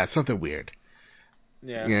 Something weird.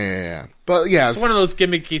 Yeah. But yeah, it's one of those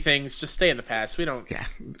gimmicky things. Just stay in the past. We don't. Yeah,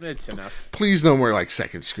 it's enough. Please no more like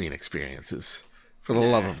second screen experiences. For the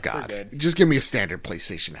love of God, just give me a standard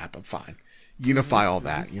PlayStation app. I'm fine. Unify all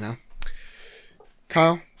that, you know.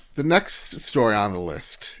 Kyle, the next story on the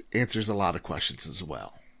list answers a lot of questions as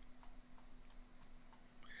well.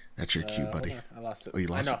 That's your cue, buddy. I lost it. Oh, you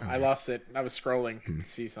lost it? I know. I lost it. I was scrolling to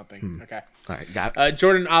see something. Okay. All right, got it.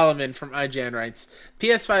 Jordan Alleman from IGN writes,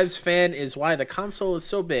 PS5's fan is why the console is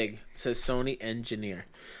so big, says Sony engineer.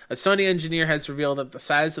 A Sony engineer has revealed that the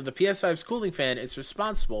size of the PS5's cooling fan is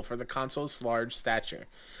responsible for the console's large stature.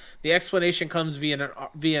 The explanation comes via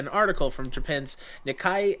an article from Japan's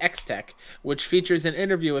Nikkei X-Tech, which features an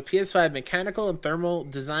interview with PS5 mechanical and thermal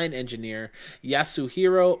design engineer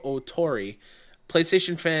Yasuhiro Otori.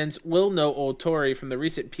 PlayStation fans will know Otori from the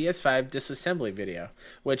recent PS5 disassembly video,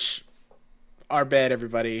 which are bad,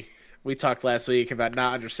 everybody. We talked last week about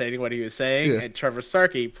not understanding what he was saying, and Trevor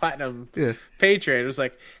Starkey, Platinum Patron, was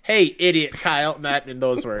like, "Hey, idiot, Kyle," not in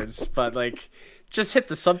those words, but like, just hit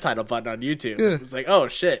the subtitle button on YouTube. Yeah. It was like, oh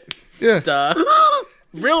shit, duh.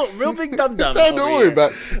 Real big dum dum. Don't worry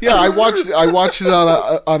about it. Yeah, I watched it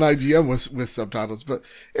on IGN with subtitles, but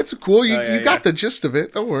it's cool. You got the gist of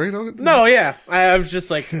it. Don't worry. No, yeah. I was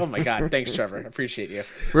just like, oh my god, thanks, Trevor. I appreciate you.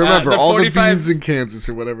 Remember all the beans in Kansas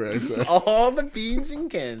or whatever I said. All the beans in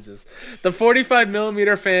Kansas. The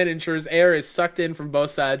 45mm fan ensures air is sucked in from both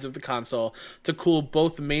sides of the console to cool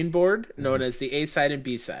both the main board, known as the A side and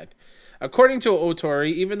B side. According to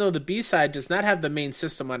Otori, even though the B-side does not have the main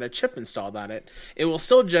system on a chip installed on it, it will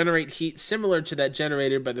still generate heat similar to that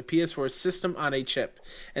generated by the PS4 system on a chip,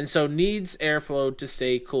 and so needs airflow to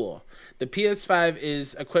stay cool. The PS5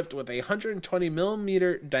 is equipped with a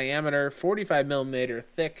 120mm diameter, 45mm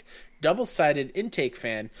thick, double-sided intake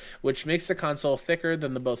fan, which makes the console thicker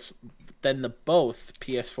than the both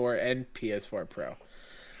PS4 and PS4 Pro.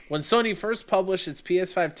 When Sony first published its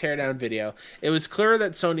PS5 teardown video, it was clear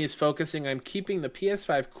that Sony is focusing on keeping the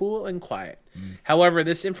PS5 cool and quiet. However,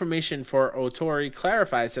 this information for Otori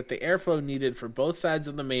clarifies that the airflow needed for both sides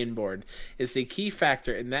of the main board is the key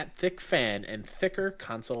factor in that thick fan and thicker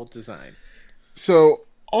console design. So,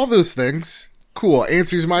 all those things, cool,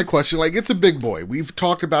 answers my question. Like, it's a big boy. We've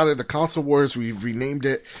talked about it, the console wars, we've renamed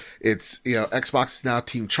it. It's, Xbox is now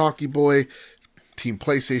Team Chonky Boy. Team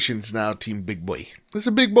PlayStation is now Team Big Boy. It's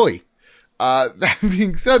a big boy. That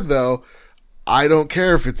being said, though, I don't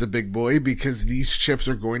care if it's a big boy because these chips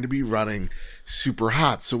are going to be running super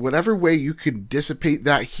hot. So whatever way you can dissipate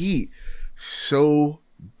that heat, so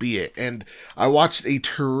be it. And I watched a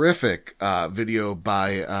terrific video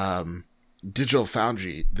by Digital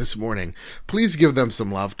Foundry this morning. Please give them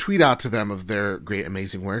some love. Tweet out to them of their great,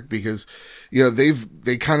 amazing work because,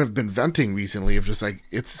 they kind of been venting recently of just like,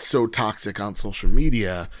 it's so toxic on social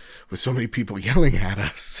media with so many people yelling at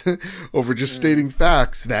us over just stating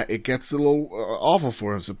facts that it gets a little awful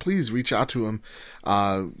for them. So please reach out to them,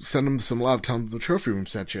 send them some love, tell them the trophy room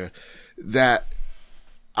sent you. That,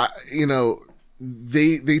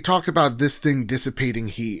 they talked about this thing dissipating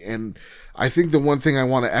heat, and I think the one thing I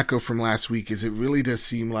want to echo from last week is it really does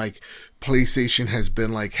seem like PlayStation has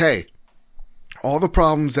been like, hey, all the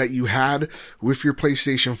problems that you had with your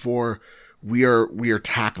PlayStation 4, we are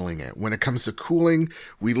tackling it. When it comes to cooling,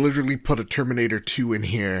 we literally put a Terminator 2 in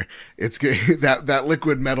here. It's good. That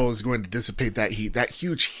liquid metal is going to dissipate that heat. That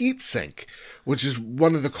huge heat sink, which is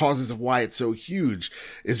one of the causes of why it's so huge,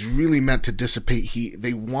 is really meant to dissipate heat.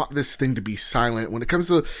 They want this thing to be silent. When it comes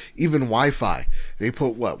to even Wi-Fi, they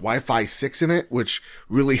put Wi-Fi 6 in it, which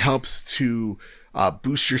really helps to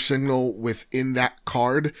booster signal within that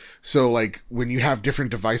card. So like when you have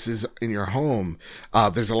different devices in your home,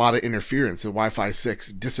 there's a lot of interference. The Wi-Fi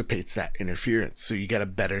 6 dissipates that interference, so you get a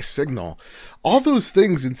better signal. All those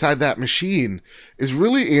things inside that machine is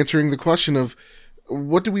really answering the question of,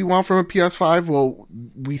 what do we want from a PS5? Well,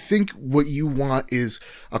 we think what you want is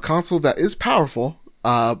a console that is powerful,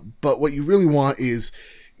 but what you really want is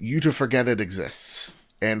you to forget it exists.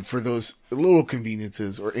 And for those little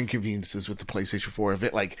conveniences or inconveniences with the PlayStation 4, of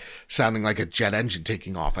it like sounding like a jet engine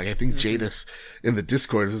taking off. Like I think Jadis in the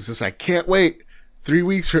Discord was just like, can't wait 3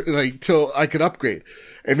 weeks for like till I could upgrade.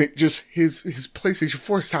 And it just his PlayStation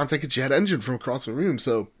 4 sounds like a jet engine from across the room.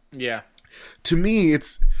 So yeah, to me,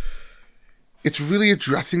 it's really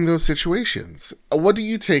addressing those situations. What do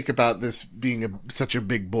you take about this being such a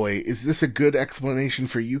big boy? Is this a good explanation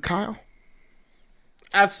for you, Kyle?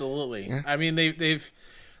 Absolutely. Yeah. I mean,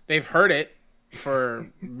 they've heard it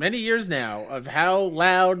for many years now of how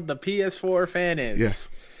loud the PS4 fan is. Yes.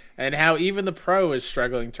 And how even the Pro is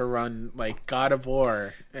struggling to run like God of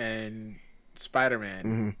War and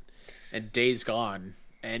Spider-Man and Days Gone.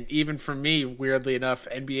 And even for me, weirdly enough,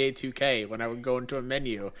 NBA 2K, when I would go into a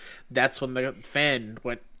menu, that's when the fan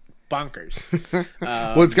went bonkers.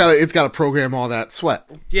 Well, it's got to program all that sweat.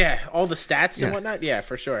 Yeah, all the stats and whatnot. Yeah,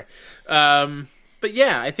 for sure. But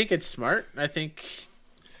yeah, I think it's smart. I think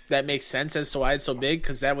that makes sense as to why it's so big,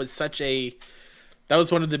 because that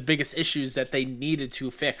was one of the biggest issues that they needed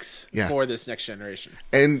to fix for this next generation.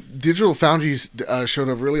 And Digital Foundry showed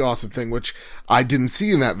a really awesome thing, which I didn't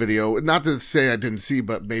see in that video. Not to say I didn't see,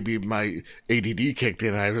 but maybe my ADD kicked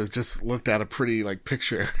in. I was just looked at a pretty like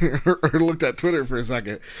picture or looked at Twitter for a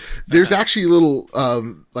second. There's actually a little,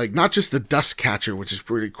 like not just the dust catcher, which is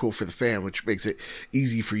pretty cool for the fan, which makes it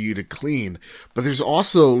easy for you to clean, but there's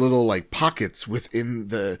also little like pockets within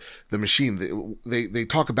the machine. They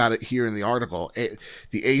talk about it here in the article.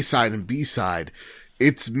 The A side and B side,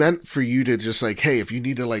 it's meant for you to just like, hey, if you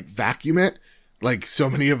need to like vacuum it, like so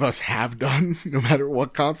many of us have done, no matter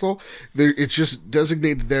what console, it's just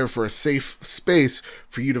designated there for a safe space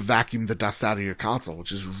for you to vacuum the dust out of your console,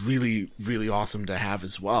 which is really, really awesome to have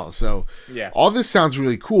as well. So yeah, all this sounds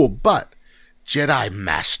really cool, but Jedi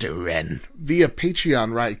Master Ren via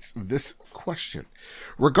Patreon writes this question.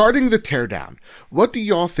 Regarding the teardown, what do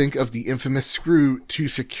y'all think of the infamous screw to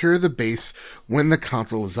secure the base when the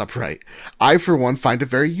console is upright? I, for one, find it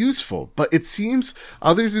very useful, but it seems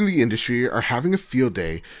others in the industry are having a field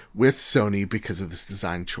day with Sony because of this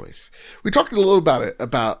design choice. We talked a little about it,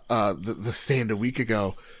 about the stand a week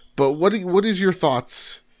ago, but what is your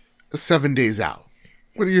thoughts 7 days out?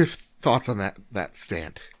 What are your thoughts on that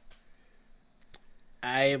stand?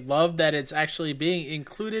 I love that it's actually being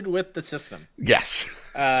included with the system. Yes.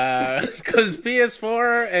 Because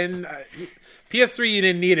PS4 and PS3, you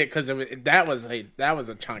didn't need it because that was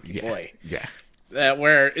a chunky boy. Yeah.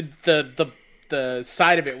 Where the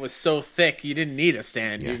side of it was so thick, you didn't need a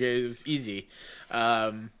stand. Yeah. It was easy.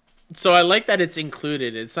 So I like that it's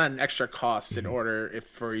included. It's not an extra cost in order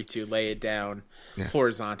for you to lay it down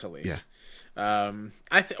horizontally. Yeah.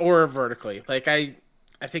 Or vertically. Like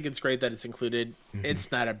I think it's great that it's included.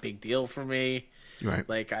 It's not a big deal for me. Right.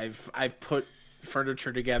 Like I've put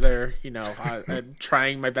furniture together. You know, I'm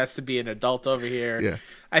trying my best to be an adult over here. Yeah.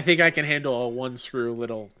 I think I can handle a one screw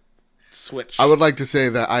little switch. I would like to say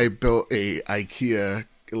that I built a IKEA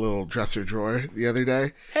little dresser drawer the other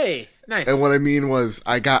day. Hey, nice. And what I mean was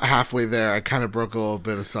I got halfway there. I kind of broke a little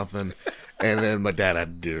bit of something. And then my dad had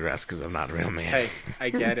to do the rest because I'm not a real man. Hey, I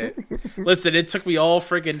get it. Listen, it took me all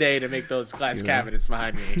freaking day to make those glass cabinets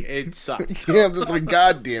behind me. It sucked. Yeah, I'm just like,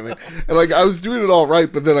 God damn it. And like, I was doing it all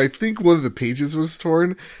right, but then I think one of the pages was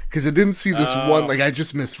torn because I didn't see this one. Like, I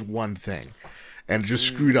just missed one thing. And it just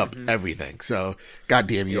screwed up everything. So,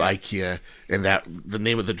 goddamn you, IKEA, and the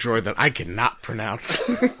name of the drawer that I cannot pronounce.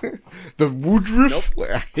 The Woodruff. Nope. Like,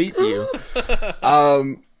 I hate you.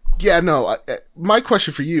 Yeah, no. My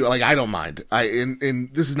question for you, like, I don't mind.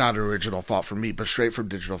 And this is not an original thought from me, but straight from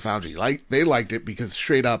Digital Foundry. Like, they liked it because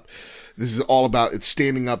straight up, this is all about it's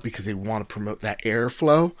standing up because they want to promote that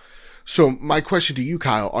airflow. So, my question to you,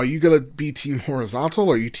 Kyle, are you gonna be team horizontal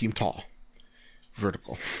or are you team tall,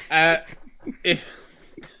 vertical? If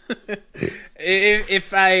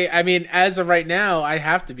I mean, as of right now, I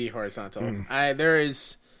have to be horizontal. There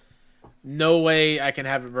is no way I can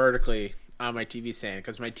have it vertically on my TV stand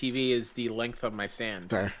because my TV is the length of my stand.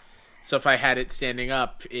 Fair. So if I had it standing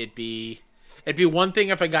up, it'd be one thing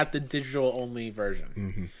if I got the digital only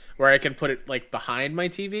version where I can put it like behind my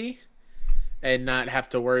TV and not have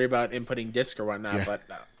to worry about inputting disc or whatnot. Yeah. But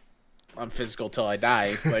I'm physical till I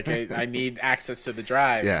die. Like I need access to the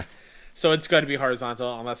drive. Yeah. So it's going to be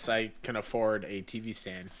horizontal unless I can afford a TV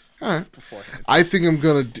stand All right. beforehand. I think I'm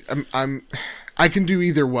gonna. I can do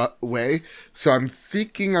either way. So I'm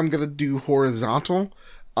thinking I'm gonna do horizontal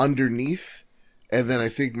underneath, and then I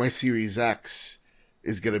think my Series X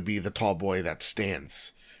is gonna be the tall boy that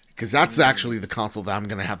stands, because that's actually the console that I'm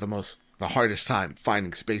gonna have the hardest time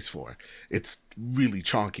finding space for. It's really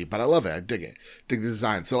chonky, but I love it. I dig it. Dig the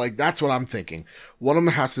design. So like that's what I'm thinking. One of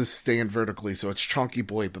them has to stand vertically, so it's chonky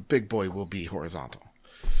boy, but big boy will be horizontal.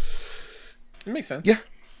 It makes sense. Yeah.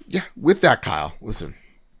 Yeah. With that, Kyle, listen.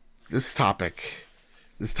 This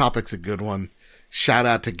topic's a good one. Shout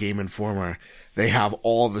out to Game Informer. They have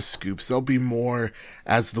all the scoops. There'll be more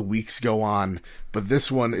as the weeks go on, but this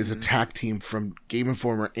one is a tag team from Game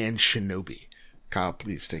Informer and Shinobi. Kyle,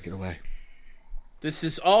 please take it away. This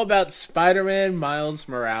is all about Spider-Man Miles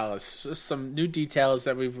Morales. Just some new details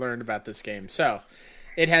that we've learned about this game. So,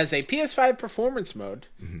 it has a PS5 performance mode,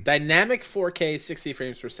 dynamic 4K 60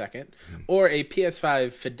 frames per second, or a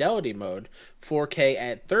PS5 fidelity mode, 4K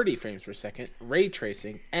at 30 frames per second, ray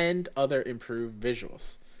tracing, and other improved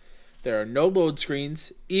visuals. There are no load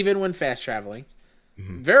screens, even when fast traveling.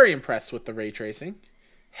 Very impressed with the ray tracing.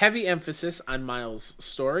 Heavy emphasis on Miles'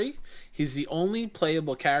 story. He's the only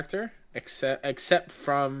playable character, except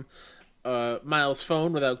from Miles'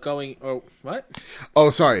 phone without going... Oh, what? Oh,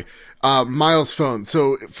 sorry. Miles' phone.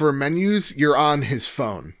 So for menus, you're on his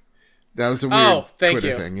phone. That was a weird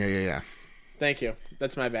Twitter thing. Yeah. Thank you.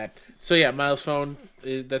 That's my bad. So yeah, Miles' phone,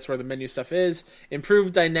 that's where the menu stuff is.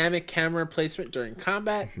 Improved dynamic camera placement during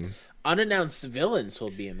combat. Unannounced villains will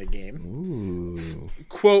be in the game. Ooh.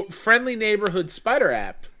 Quote, friendly neighborhood spider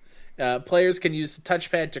app. Players can use the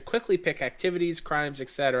touchpad to quickly pick activities, crimes,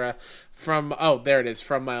 etc. from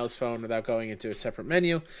Miles' phone without going into a separate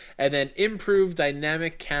menu. And then improved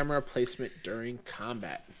dynamic camera placement during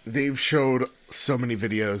combat. They've showed so many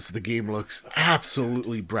videos. The game looks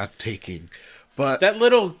absolutely breathtaking. But that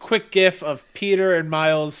little quick gif of Peter and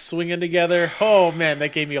Miles swinging together, oh man,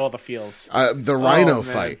 that gave me all the feels. The Rhino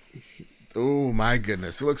fight. Oh my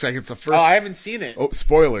goodness. It looks like it's the first... Oh, I haven't seen it. Oh,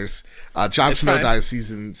 spoilers. Jon Snow dies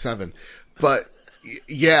season 7. But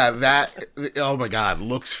yeah, that... Oh my god,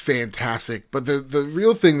 looks fantastic. But the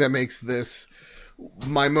real thing that makes this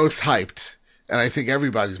my most hyped, and I think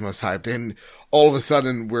everybody's most hyped, and all of a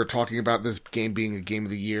sudden we're talking about this game being a Game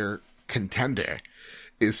of the Year contender,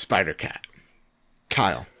 is Spider-Cat.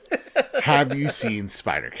 Kyle, have you seen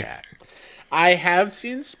Spider-Cat? I have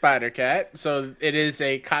seen Spider-Cat. So it is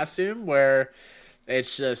a costume where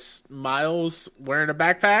it's just Miles wearing a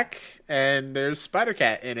backpack and there's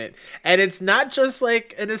Spider-Cat in it. And it's not just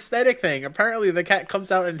like an aesthetic thing. Apparently the cat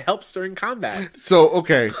comes out and helps during combat. So,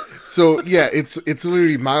 okay. So, yeah, it's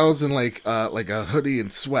literally Miles in like a hoodie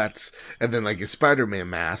and sweats and then like a Spider-Man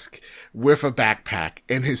mask with a backpack,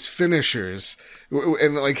 and his finishers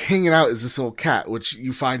and like hanging out is this little cat, which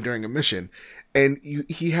you find during a mission. And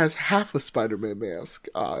he has half a Spider-Man mask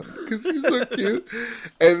on because he's so cute.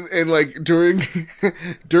 And like during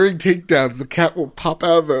takedowns, the cat will pop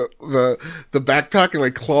out of the backpack and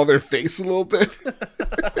like claw their face a little bit.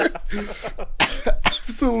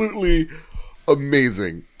 Absolutely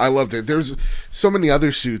amazing. I loved it. There's so many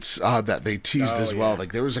other suits that they teased as well.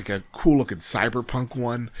 Like there was like a cool looking cyberpunk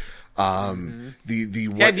one.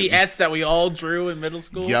 The S that we all drew in middle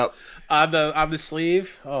school. Yep. On the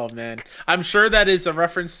sleeve. Oh man, I'm sure that is a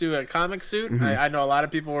reference to a comic suit. I know a lot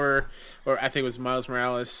of people or I think it was Miles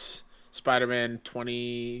Morales, Spider-Man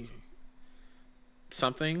 20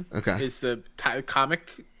 something. Okay, is the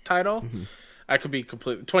comic title. I could be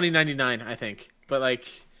completely 2099, I think, but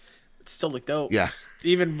like it still looked dope. Yeah,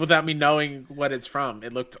 even without me knowing what it's from,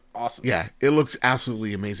 it looked awesome. Yeah, it looks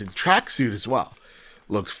absolutely amazing. Tracksuit as well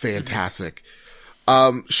looks fantastic.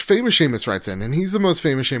 Famous Seamus writes in, and he's the most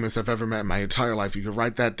famous Seamus I've ever met in my entire life. You can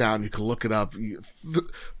write that down. You can look it up.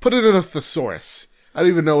 Put it in a thesaurus. I don't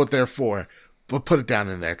even know what they're for, but put it down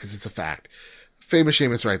in there because it's a fact. Famous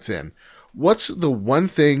Seamus writes in, what's the one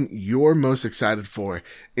thing you're most excited for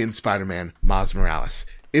in Spider-Man Miles Morales?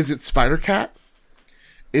 Is it Spider-Cat?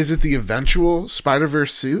 Is it the eventual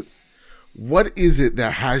Spider-Verse suit? What is it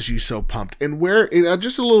that has you so pumped? And where,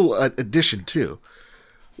 just a little addition too,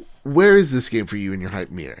 where is this game for you in your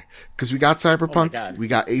hype meter? Because we got Cyberpunk, we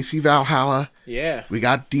got AC Valhalla, we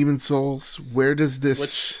got Demon Souls. Where does this...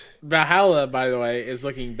 Which Valhalla, by the way, is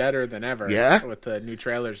looking better than ever. Yeah? With the new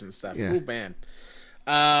trailers and stuff. Yeah. Ooh, man.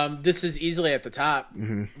 This is easily at the top.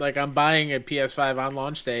 Like, I'm buying a PS5 on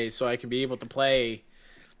launch day so I can be able to play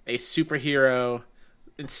a superhero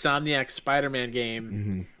Insomniac Spider-Man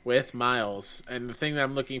game with Miles. And the thing that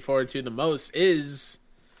I'm looking forward to the most is,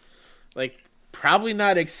 like, probably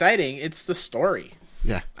not exciting. It's the story.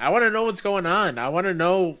 Yeah. I want to know what's going on. I want to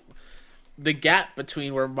know the gap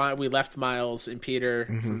between where we left Miles and Peter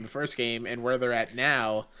from the first game and where they're at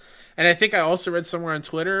now. And I think I also read somewhere on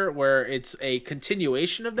Twitter where it's a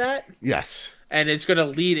continuation of that. Yes. And it's going to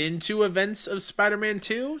lead into events of Spider-Man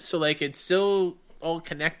 2. So, like, it's still all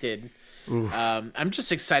connected. I'm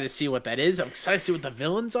just excited to see what that is. I'm excited to see what the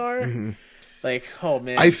villains are. Like, oh,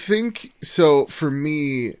 man. I think, so for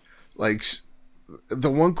me, like, the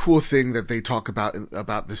one cool thing that they talk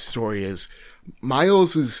about this story is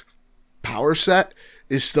Miles's power set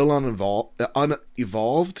is still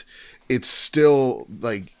unevolved. It's still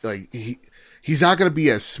like he's not going to be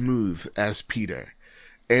as smooth as Peter.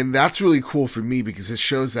 And that's really cool for me because it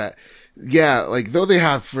shows that, yeah, like though they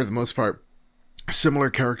have for the most part similar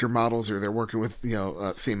character models or they're working with,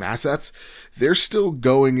 same assets, they're still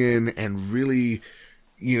going in and really,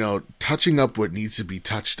 touching up what needs to be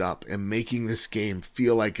touched up and making this game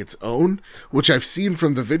feel like its own, which I've seen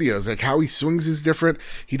from the videos, like how he swings is different.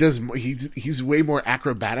 He's way more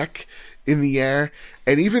acrobatic in the air,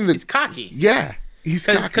 and even he's cocky. Yeah, he's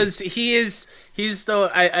because he's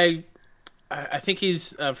though I think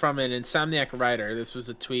he's from an Insomniac writer. This was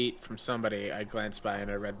a tweet from somebody I glanced by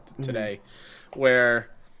and I read today,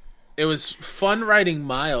 where it was fun writing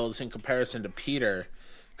Miles in comparison to Peter.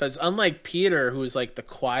 Because unlike Peter, who's like the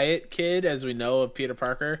quiet kid, as we know of Peter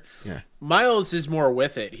Parker, Miles is more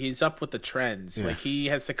with it. He's up with the trends. Yeah. Like, he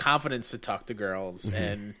has the confidence to talk to girls.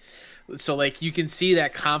 And so, like, you can see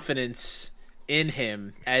that confidence in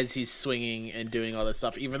him as he's swinging and doing all this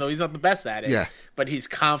stuff, even though he's not the best at it. Yeah. But he's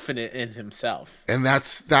confident in himself. And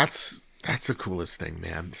that's the coolest thing,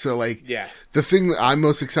 man. So, like, the thing that I'm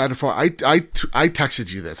most excited for, I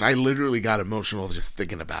texted you this. I literally got emotional just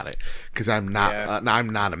thinking about it because I'm not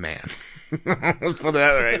a man. Let's put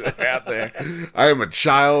that right there, out there. I am a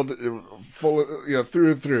child, full of,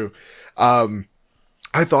 through and through.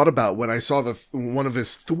 I thought about when I saw one of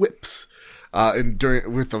his thwips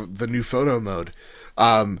with the new photo mode.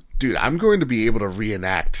 Dude, I'm going to be able to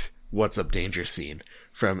reenact What's Up Danger scene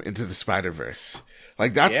from Into the Spider-Verse.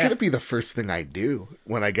 Like, that's going to be the first thing I do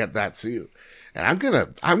when I get that suit. And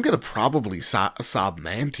I'm gonna probably sob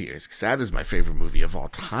man tears because that is my favorite movie of all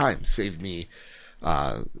time. Saved me.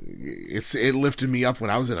 It lifted me up when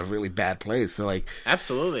I was in a really bad place. So, like,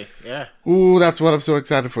 absolutely, yeah. Ooh, that's what I'm so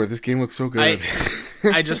excited for. This game looks so good.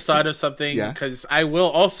 I just thought of something because I will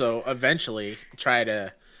also eventually try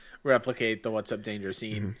to replicate the What's Up Danger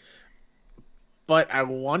scene. But I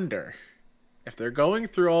wonder if they're going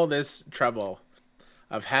through all this trouble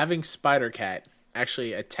of having Spider-Cat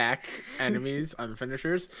actually attack enemies on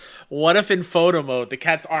finishers. What if in photo mode the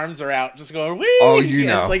cat's arms are out, just going wee? Oh,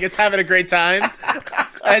 it's like it's having a great time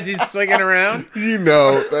as he's swinging around.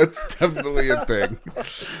 That's definitely a thing.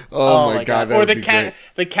 Oh my god! Or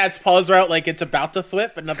the cat's paws are out like it's about to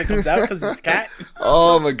thwip, but nothing comes out because it's a cat.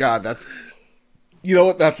 Oh my god! That's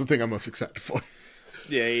That's the thing I'm most excited for.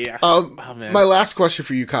 Yeah. Oh man. My last question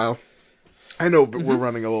for you, Kyle. I know, but we're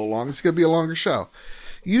running a little long. It's gonna be a longer show.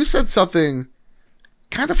 You said something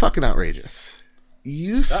kind of fucking outrageous.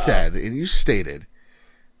 You said and you stated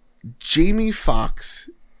Jamie Foxx,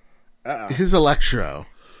 his Electro,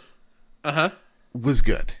 was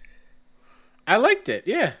good. I liked it.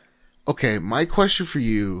 Yeah. Okay, my question for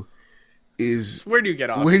you is: where do you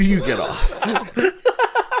get off?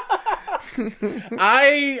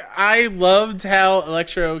 I loved how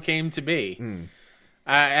Electro came to be.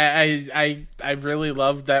 I really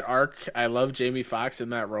loved that arc. I love Jamie Foxx in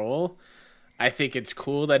that role. I think it's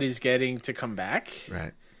cool that he's getting to come back.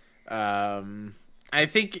 Right. I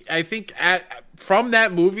think from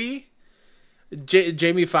that movie,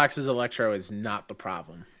 Jamie Foxx's Electro is not the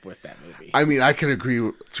problem with that movie. I mean, I can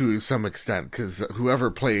agree to some extent because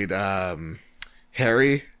whoever played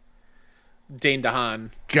Harry, Dane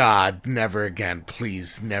DeHaan. God, never again,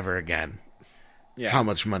 please, never again. Yeah. How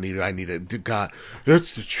much money do I need to God,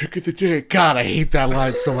 that's the trick of the day. God, I hate that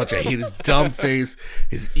line so much. I hate his dumb face,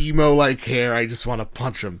 his emo-like hair. I just want to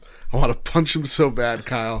punch him. I want to punch him so bad,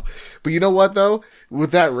 Kyle. But you know what, though?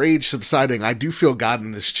 With that rage subsiding, I do feel God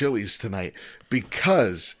in this Chili's tonight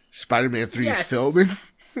because Spider-Man 3 is filming.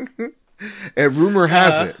 And rumor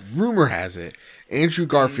has it, Andrew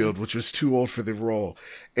Garfield, which was too old for the role,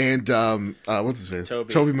 and what's his name?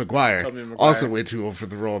 Tobey Maguire, also way too old for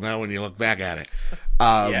the role now when you look back at it,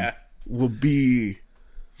 will be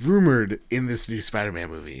rumored in this new Spider-Man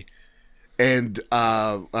movie. And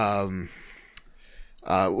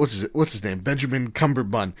what's his name? Benjamin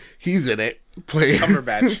Cumberbund. He's in it. Playing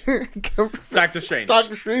Cumberbatch. Doctor Strange.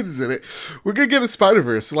 Doctor Strange is in it. We're gonna get a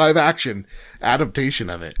Spider-Verse live action adaptation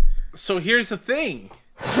of it. So here's the thing.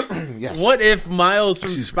 Yes. What if Miles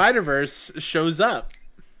from Spider-Verse shows up?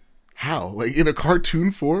 How? Like in a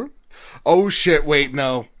cartoon form? Oh shit! Wait,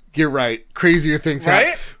 no, you're right. Crazier things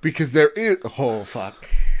happen because there is. Oh fuck!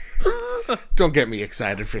 Don't get me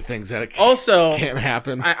excited for things that also can't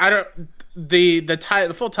happen. I don't.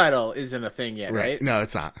 The full title isn't a thing yet, right? No,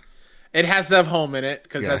 it's not. It has to have home in it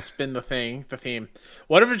because that's been the theme.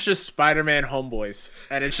 What if it's just Spider-Man Homeboys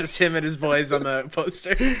and it's just him and his boys on the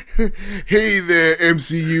poster? Hey there,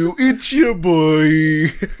 MCU, it's your boy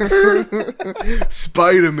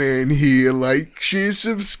Spider-Man here. Like, share,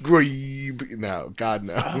 subscribe. No, God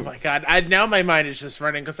no. Oh my God! Now my mind is just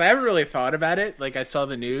running because I haven't really thought about it. Like I saw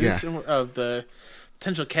the news of the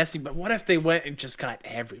potential casting, but what if they went and just got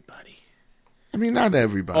everybody? I mean, not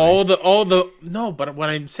everybody. No, but what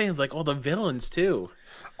I'm saying is like all the villains too.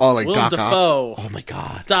 Oh, like Willem Doc Dafoe. Ock. Oh my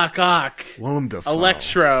God. Doc Ock. Willem Dafoe.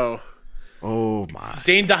 Electro. Oh my.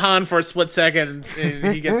 Dane DeHaan for a split second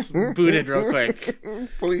and he gets booted real quick.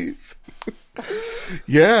 Please.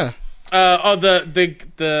 Yeah. What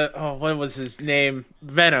was his name?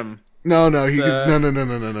 Venom. No. No.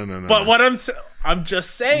 But what I'm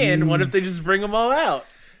just saying, what if they just bring them all out?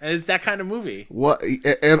 And it's that kind of movie. What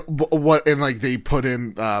like they put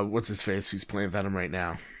in what's his face? Who's playing Venom right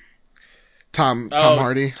now? Tom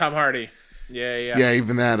Hardy. Tom Hardy. Yeah. Yeah,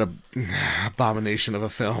 even that abomination of a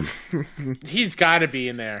film. He's got to be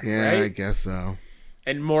in there. Yeah, right? I guess so.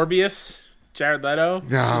 And Morbius, Jared Leto.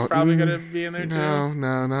 No, he's probably gonna be in there too.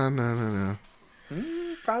 No.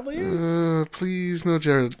 Probably is. Please, no,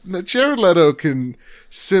 Jared. No, Jared Leto can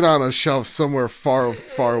sit on a shelf somewhere far,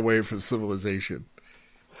 far away from civilization.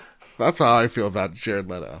 That's how I feel about Jared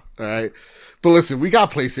Leto. All right. But listen, we got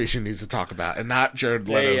PlayStation news to talk about, and not Jared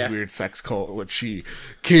Leto's weird sex cult, which she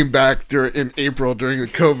came back in April during the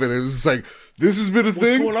COVID. And it was just like, this has been a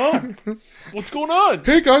thing. What's going on?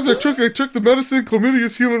 Hey guys, I took the medicine. Chlamydia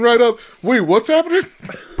is healing right up. Wait, what's happening?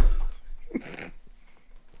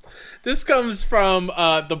 This comes from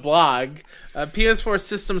the blog. PS4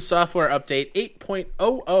 System Software Update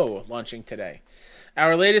 8.00 launching today.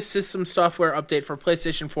 Our latest system software update for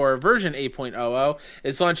PlayStation 4 version 8.00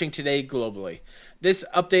 is launching today globally. This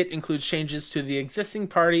update includes changes to the existing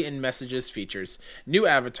party and messages features, new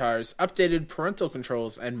avatars, updated parental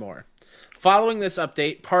controls, and more. Following this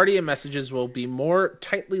update, party and messages will be more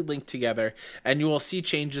tightly linked together, and you will see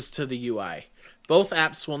changes to the UI. Both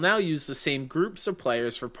apps will now use the same groups of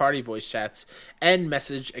players for party voice chats and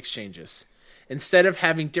message exchanges, instead of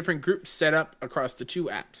having different groups set up across the two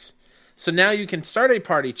apps. So now you can start a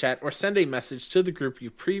party chat or send a message to the group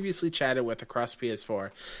you previously chatted with across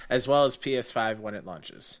PS4, as well as PS5 when it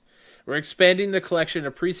launches. We're expanding the collection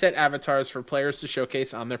of preset avatars for players to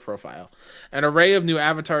showcase on their profile. An array of new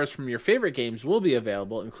avatars from your favorite games will be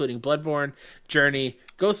available, including Bloodborne, Journey,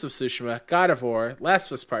 Ghost of Tsushima, God of War, Last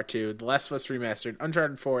of Us Part 2, The Last of Us Remastered,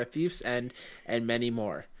 Uncharted 4, Thief's End, and many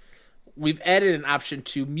more. We've added an option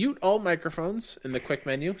to mute all microphones in the quick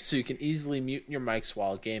menu, so you can easily mute your mics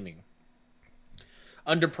while gaming.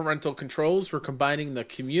 Under parental controls, we're combining the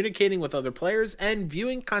communicating with other players and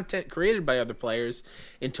viewing content created by other players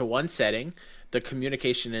into one setting, the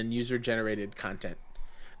communication and user-generated content.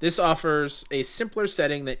 This offers a simpler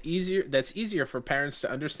setting that's easier for parents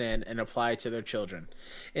to understand and apply to their children.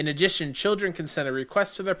 In addition, children can send a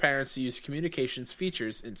request to their parents to use communications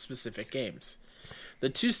features in specific games. The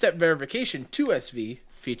two-step verification 2SV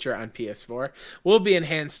feature on PS4 will be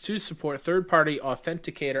enhanced to support third-party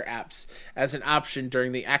authenticator apps as an option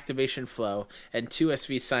during the activation flow and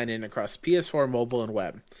 2SV sign-in across PS4 mobile and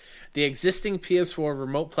web. The existing PS4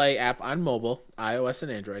 Remote Play app on mobile, iOS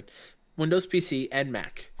and Android, Windows PC, and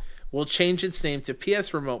Mac will change its name to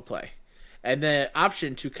PS Remote Play, and the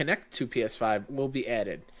option to connect to PS5 will be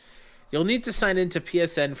added. You'll need to sign in to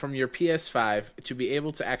PSN from your PS5 to be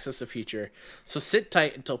able to access the feature, so sit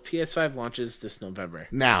tight until PS5 launches this November.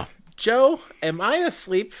 Now, Joe, am I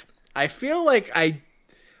asleep? I feel like I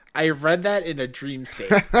read that in a dream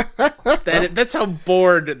state. That's how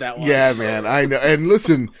bored that was. Yeah, man, I know. And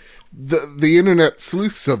listen, the internet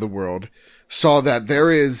sleuths of the world saw that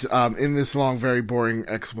there is, in this long, very boring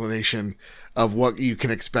explanation of what you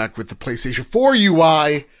can expect with the PlayStation 4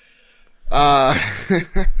 UI,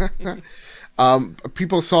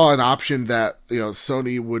 people saw an option that,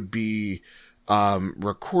 Sony would be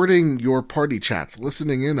recording your party chats,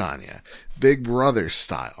 listening in on you, Big Brother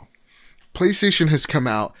style. PlayStation has come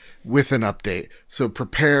out with an update, so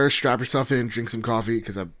prepare, strap yourself in, drink some coffee,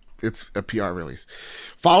 because it's a PR release.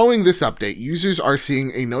 Following this update, users are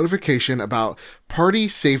seeing a notification about Party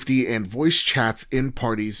safety and voice chats in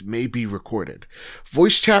parties may be recorded.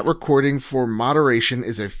 Voice chat recording for moderation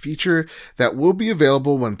is a feature that will be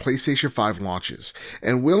available when PlayStation 5 launches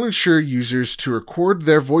and will ensure users to record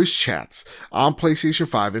their voice chats on PlayStation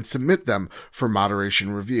 5 and submit them for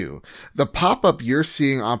moderation review. The pop-up you're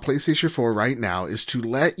seeing on PlayStation 4 right now is to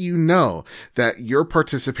let you know that you're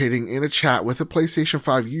participating in a chat with a PlayStation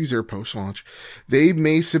 5 user post-launch. They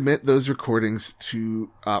may submit those recordings to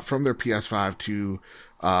from their PS5 to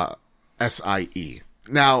SIE.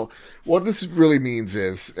 Now, what this really means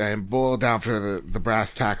is, and boil it down for the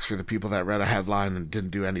brass tacks for the people that read a headline and didn't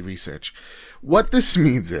do any research, what this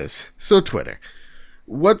means is, so Twitter,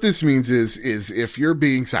 what this means is if you're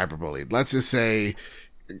being cyberbullied, let's just say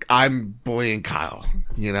I'm bullying Kyle,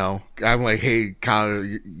 you know, I'm like, hey, Kyle,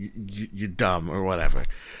 you're dumb or whatever.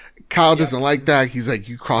 Kyle doesn't like that. He's like,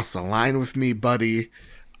 you crossed the line with me, buddy.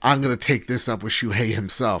 I'm going to take this up with Shuhei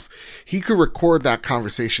himself. He could record that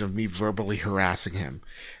conversation of me verbally harassing him.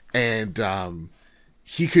 And,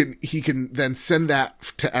 he can then send that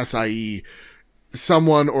to SIE,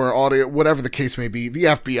 someone or audio, whatever the case may be, the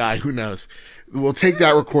FBI, who knows, will take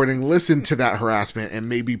that recording, listen to that harassment, and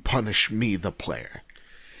maybe punish me, the player.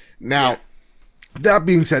 Now, that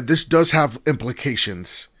being said, this does have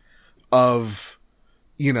implications of,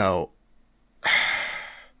 you know,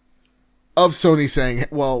 of Sony saying,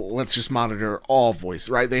 well, let's just monitor all voice,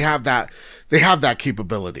 right? They have that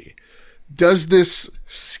capability. Does this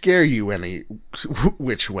scare you any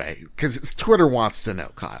which way? Because Twitter wants to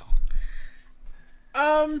know, Kyle.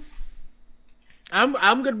 I'm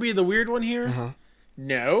gonna be the weird one here. Uh-huh.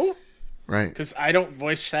 No. Right. Because I don't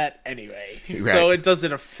voice chat anyway. Right. So it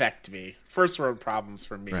doesn't affect me. First world problems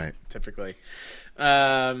for me, right. Typically.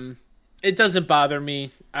 It doesn't bother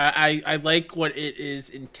me. I like what it is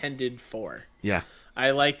intended for. Yeah.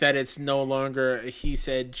 I like that it's no longer a he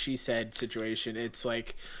said, she said situation. It's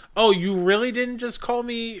like, oh, you really didn't just call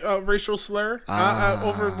me a racial slur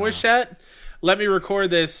over voice chat? Let me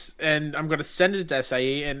record this, and I'm going to send it to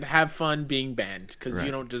SIE and have fun being banned, because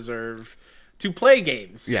you don't deserve to play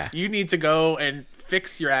games. Yeah. You need to go and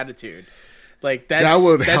fix your attitude. Like that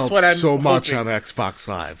would help what I'm so much hoping. on Xbox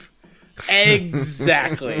Live.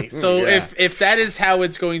 Exactly. So if that is how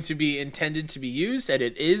it's going to be intended to be used, and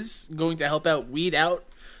it is going to help weed out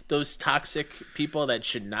those toxic people that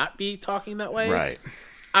should not be talking that way, right?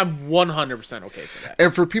 I'm 100% okay for that.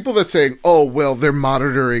 And for people that saying, "Oh, well, they're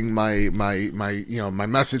monitoring my you know, my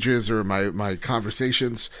messages or my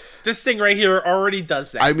conversations," this thing right here already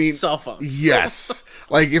does that. I mean, cell phones. Yes.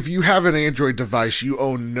 Like, if you have an Android device, you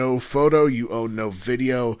own no photo, you own no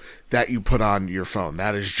video that you put on your phone.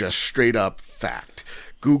 That is just straight up fact.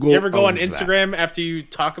 Google. You ever go on owns Instagram that. after you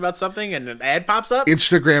talk about something and an ad pops up?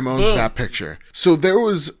 Instagram owns Boom. that picture. So there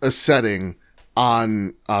was a setting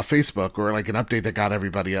on Facebook, or like an update that got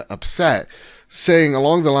everybody upset, saying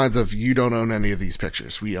along the lines of, you don't own any of these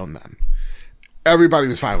pictures, we own them. Everybody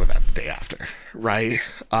was fine with that the day after, right?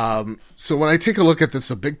 So when I take a look at this,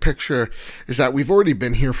 a big picture is that we've already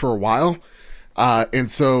been here for a while. And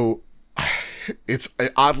so it's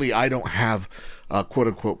oddly, I don't have a quote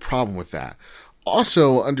unquote problem with that.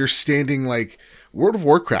 Also understanding, like, World of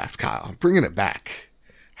Warcraft, Kyle, bringing it back,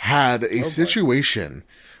 had a situation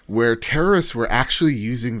where terrorists were actually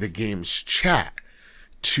using the game's chat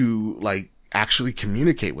to, like, actually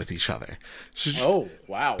communicate with each other. So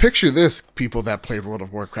wow. Picture this, people that played World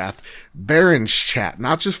of Warcraft. Baron's chat,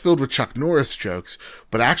 not just filled with Chuck Norris jokes,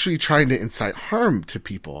 but actually trying to incite harm to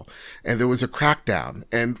people. And there was a crackdown.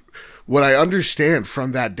 And what I understand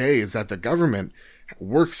from that day is that the government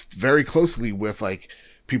works very closely with, like,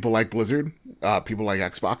 people like Blizzard, people like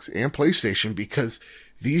Xbox and PlayStation, because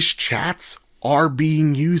these chats are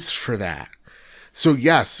being used for that. So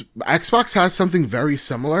yes, Xbox has something very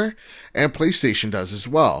similar, and PlayStation does as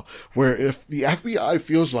well, where if the FBI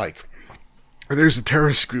feels like, or there's a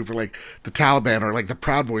terrorist group, or like the Taliban, or like the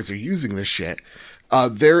Proud Boys are using this shit,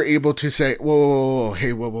 they're able to say, whoa,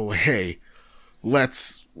 hey,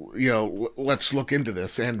 let's look into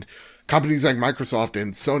this. And companies like Microsoft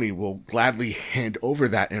and Sony will gladly hand over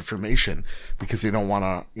that information because they don't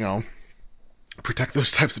want to, protect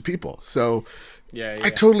those types of people. So I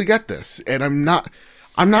totally get this. And I'm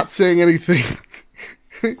not saying anything,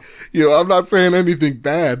 I'm not saying anything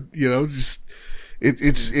bad, just,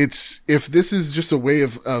 it's, if this is just a way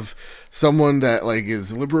of someone that, like,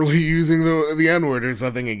 is liberally using the N-word or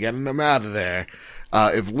something and getting them out of there,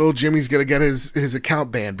 if Lil Jimmy's gonna get his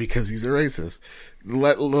account banned because he's a racist,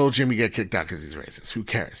 let Lil Jimmy get kicked out because he's racist. Who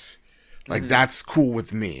cares? Like, that's cool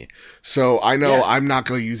with me. So I know I'm not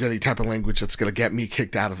going to use any type of language that's going to get me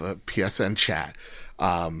kicked out of a PSN chat,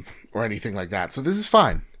 or anything like that. So this is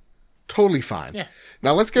fine. Totally fine. Yeah.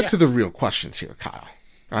 Now let's get to the real questions here, Kyle.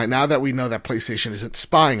 All right, now that we know that PlayStation isn't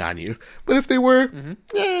spying on you, but if they were,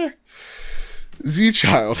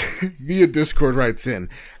 Z-Child via Discord writes in,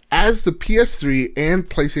 as the PS3 and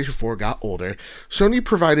PlayStation 4 got older, Sony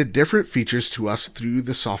provided different features to us through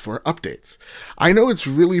the software updates. I know it's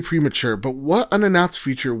really premature, but what unannounced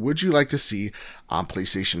feature would you like to see on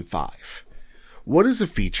PlayStation 5? What is a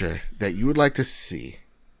feature that you would like to see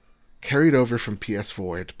carried over from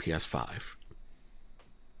PS4 to PS5?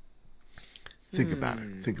 Think about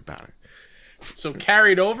it. Think about it. So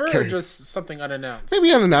carried over or just something unannounced?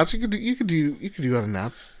 Maybe unannounced. You could do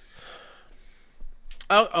unannounced.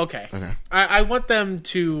 Oh, okay. I want them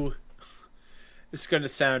to. This is going to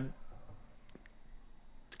sound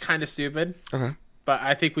kind of stupid. Okay. But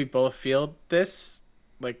I think we both feel this,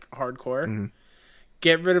 like hardcore. Mm-hmm.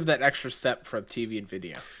 Get rid of that extra step for TV and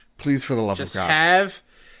video. Please, for the love just of God.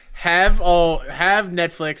 have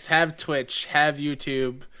Netflix, have Twitch, have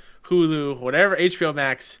YouTube, Hulu, whatever, HBO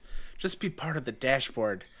Max. Just be part of the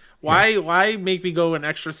dashboard. Why make me go an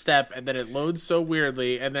extra step and then it loads so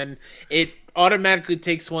weirdly and then it automatically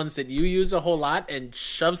takes ones that you use a whole lot and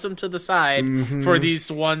shoves them to the side for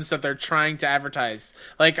these ones that they're trying to advertise.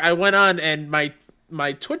 Like I went on and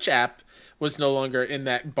my Twitch app was no longer in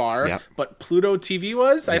that bar, but Pluto TV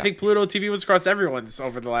was. I think Pluto TV was across everyone's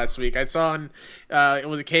over the last week. I saw on it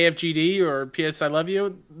was a KFGD or PS I Love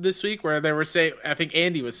You this week where they were saying, I think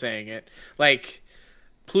Andy was saying it, like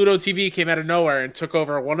Pluto TV came out of nowhere and took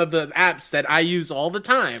over one of the apps that I use all the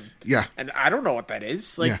time. Yeah. And I don't know what that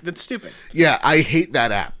is. Like, that's stupid. Yeah, I hate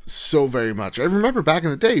that app so very much. I remember back in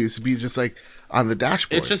the day, it used to be just like on the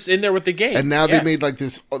dashboard. It's just in there with the games. And now they made like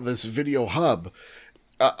this video hub.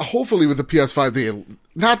 Hopefully with the PS5,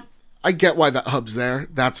 I get why that hub's there.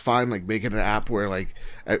 That's fine. Like make it an app where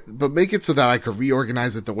but make it so that I could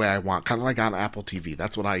reorganize it the way I want. Kind of like on Apple TV.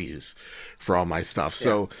 That's what I use for all my stuff. Yeah.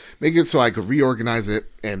 So make it so I could reorganize it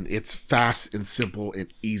and it's fast and simple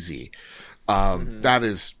and easy. I'm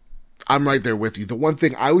right there with you. The one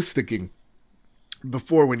thing I was thinking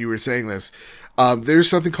before when you were saying this, there's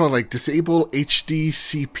something called like disable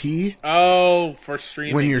HDCP. Oh, for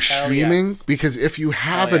streaming. When you're streaming, because if you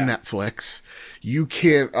have a Netflix, you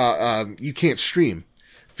can't stream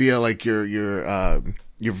via like your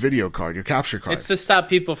video card, your capture card. It's to stop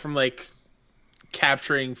people from like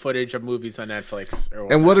capturing footage of movies on Netflix or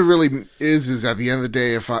whatnot. And what it really is at the end of the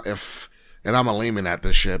day, if and I'm a layman at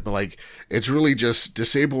this shit, but like it's really just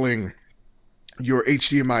disabling your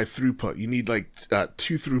HDMI throughput. You need like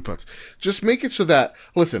 2 throughputs. Just make it so that,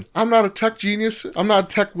 listen, I'm not a tech genius. I'm not a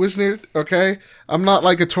tech wizard, okay? I'm not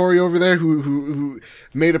like a Tori over there who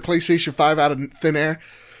made a PlayStation 5 out of thin air.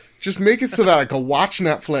 Just make it so that I can watch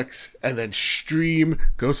Netflix and then stream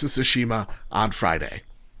Ghost of Tsushima on Friday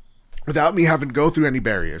without me having to go through any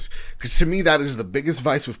barriers. Because to me, that is the biggest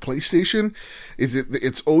vice with PlayStation, is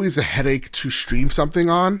it's always a headache to stream something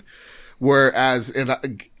on. Whereas in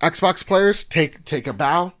Xbox players, take a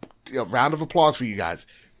bow, a round of applause for you guys.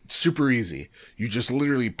 It's super easy. You just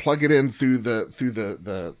literally plug it in through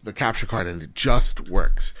the capture card and it just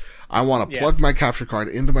works. I want to plug my capture card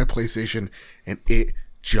into my PlayStation and it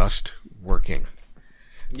just working.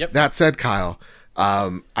 Yep. That said, Kyle,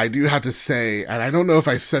 I do have to say, and I don't know if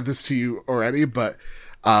I've said this to you already, but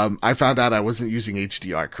I found out I wasn't using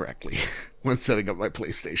HDR correctly when setting up my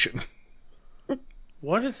PlayStation.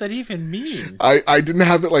 What does that even mean? I didn't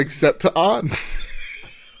have it like set to on.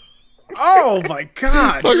 Oh my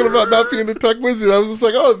God. Talking about not being a tech wizard, I was just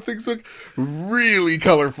like, oh, things look really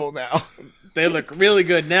colorful now. They look really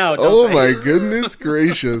good now, don't they? My goodness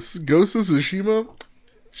gracious. Ghost of Tsushima,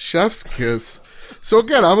 chef's kiss. So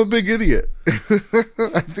again, I'm a big idiot.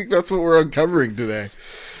 I think that's what we're uncovering today.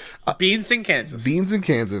 Beans in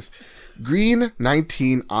Kansas.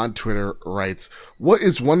 Green19 on Twitter writes, what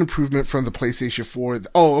is one improvement from the PlayStation 4?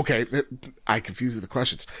 Oh, okay. I confused the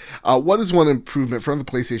questions. What is one improvement from the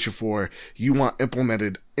PlayStation 4 you want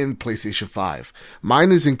implemented in PlayStation 5?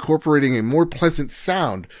 Mine is incorporating a more pleasant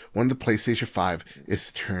sound when the PlayStation 5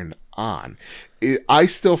 is turned on. I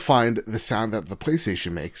still find the sound that the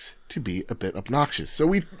PlayStation makes to be a bit obnoxious.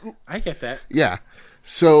 I get that. Yeah.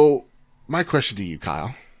 So my question to you,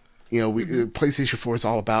 Kyle. You know, PlayStation 4 is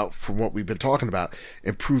all about, from what we've been talking about,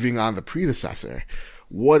 improving on the predecessor.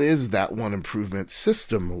 What is that one improvement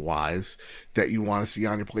system-wise that you want to see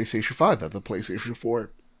on your PlayStation 5 that the PlayStation 4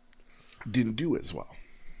 didn't do as well?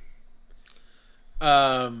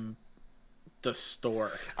 the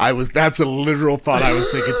store. That's a literal thought I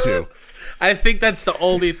was thinking too. I think that's the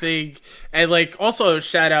only thing. And like, also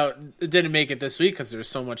shout out, it didn't make it this week because there's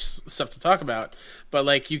so much stuff to talk about. But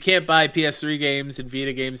like, you can't buy PS3 games and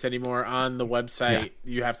Vita games anymore on the website. Yeah.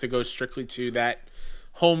 You have to go strictly to that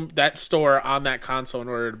store on that console in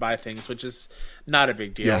order to buy things, which is not a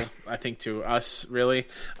big deal, I think, to us really.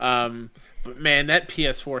 But man, that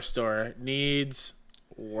PS4 store needs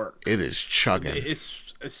work. It is chugging. It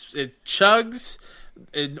chugs.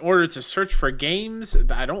 In order to search for games,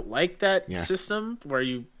 I don't like that system where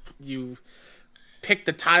you pick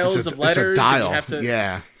the tiles of letters. It's a dial. And you have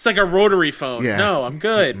to, it's like a rotary phone. Yeah. No, I'm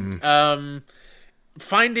good.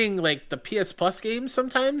 Finding like the PS Plus games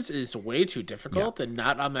sometimes is way too difficult and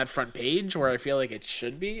not on that front page where I feel like it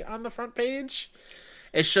should be on the front page.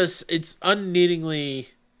 It's unneedingly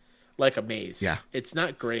like a maze. Yeah, it's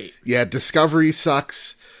not great. Yeah, discovery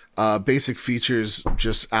sucks. Basic features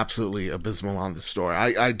just absolutely abysmal on the store.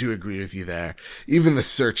 I do agree with you there. Even the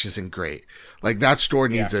search isn't great. Like, that store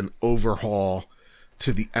needs an overhaul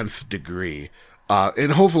to the nth degree.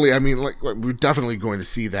 And hopefully, I mean, like, we're definitely going to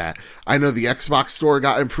see that. I know the Xbox store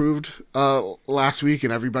got improved last week,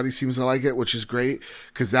 and everybody seems to like it, which is great,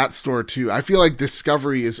 because that store too, I feel like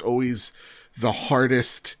discovery is always the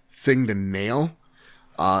hardest thing to nail.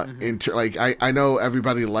 I know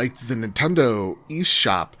everybody liked the Nintendo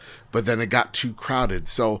eShop, but then it got too crowded.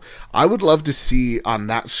 So I would love to see on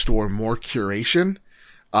that store more curation,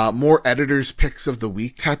 more editors' picks of the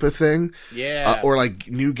week type of thing. Yeah. Or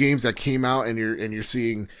like new games that came out and you're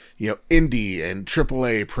seeing, indie and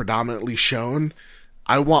AAA predominantly shown.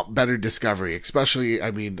 I want better discovery, especially,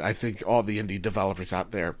 I mean, I think all the indie developers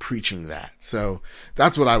out there are preaching that. So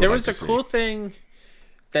that's what I would like to see. There was a cool thing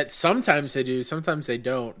that sometimes they do, sometimes they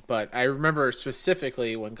don't. But I remember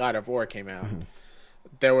specifically when God of War came out,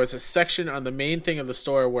 there was a section on the main thing of the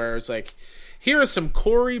store where it was like, here are some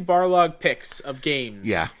Cory Barlog picks of games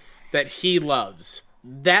that he loves.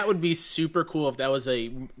 That would be super cool if that was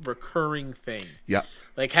a recurring thing. Yeah.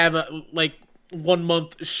 Like, 1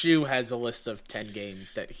 month Shu has a list of 10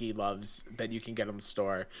 games that he loves that you can get on the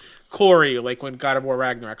store. Cory, like when God of War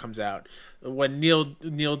Ragnarok comes out, when Neil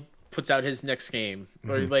puts out his next game,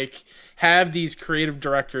 or like have these creative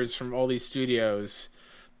directors from all these studios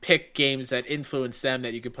pick games that influence them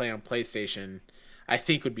that you could play on PlayStation, I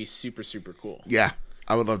think would be super, super cool. Yeah,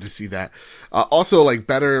 I would love to see that. Also, like,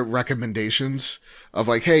 better recommendations of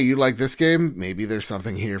like, hey, you like this game? Maybe there's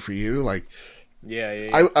something here for you. Like,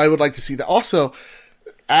 I would like to see that. Also,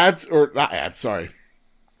 the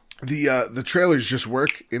trailers just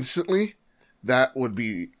work instantly. That would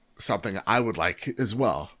be something I would like as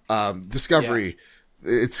well. Discovery,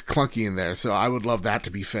 it's clunky in there, so I would love that to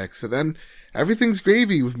be fixed. So then everything's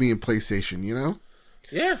gravy with me and PlayStation,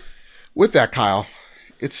 Yeah. With that, Kyle,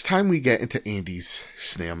 it's time we get into Andy's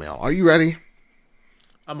snail mail. Are you ready?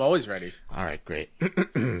 I'm always ready. All right, great.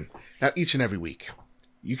 Now, each and every week,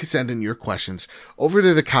 you can send in your questions over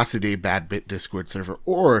to the Casa de Bad Bit Discord server,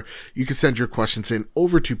 or you can send your questions in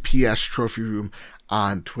over to PS Trophy Room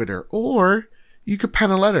on Twitter, or you could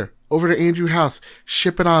pen a letter over to Andrew House.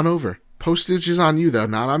 Ship it on over. Postage is on you, though,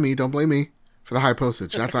 not on me. Don't blame me for the high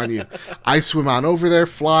postage. That's on you. I swim on over there,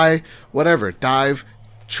 fly, whatever, dive,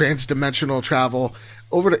 transdimensional travel,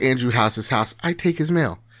 over to Andrew House's house. I take his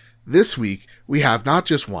mail. This week, we have not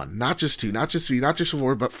just one, not just two, not just three, not just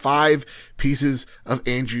four, but 5 pieces of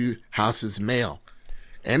Andrew House's mail.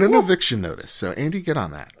 And an eviction notice. So, Andy, get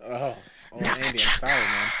on that. Oh Andy, I'm sorry,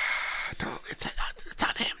 man. It's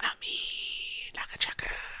on him, not me.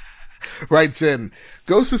 Writes in,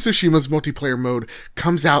 Ghost of Tsushima's multiplayer mode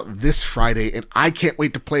comes out this Friday, and I can't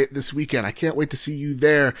wait to play it this weekend. I can't wait to see you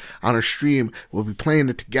there on our stream. We'll be playing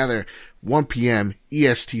it together, 1 p.m.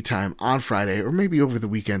 EST time on Friday, or maybe over the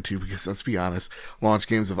weekend too, because let's be honest, launch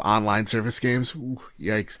games of online service games, ooh,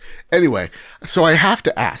 yikes. Anyway, so I have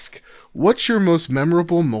to ask, what's your most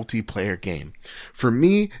memorable multiplayer game? For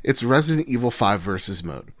me, it's Resident Evil 5 versus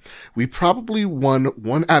mode. We probably won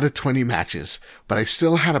 1 out of 20 matches, but I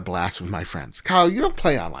still had a blast with my friends. Kyle, you don't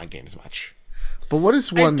play online games much. But what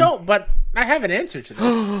is one... I don't, but I have an answer to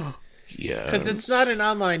this. Yeah. Because it's not an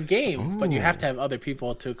online game, but you have to have other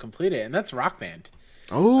people to complete it, and that's Rock Band.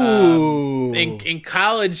 Oh. In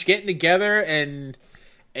college, getting together and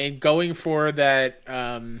going for that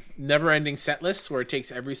never-ending set list where it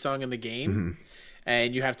takes every song in the game,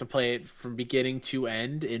 and you have to play it from beginning to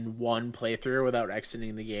end in one playthrough without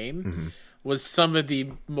exiting the game, was some of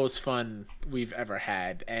the most fun we've ever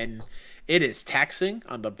had, and it is taxing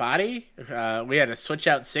on the body. We had to switch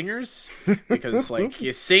out singers because, like,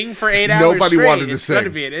 you sing for 8 hours Nobody straight, wanted to it's sing. going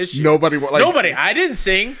to be an issue. Nobody. I didn't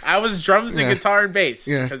sing. I was drums and guitar and bass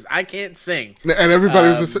because I can't sing. And everybody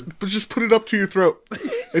was but just put it up to your throat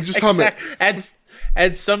and just hum it.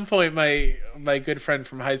 At some point, my good friend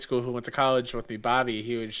from high school who went to college with me, Bobby,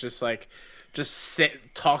 he was just like,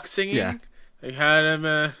 talk singing. Yeah. Like,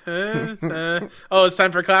 oh, it's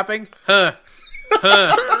time for clapping? Huh.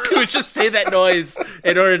 He would just say that noise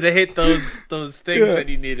in order to hit those things that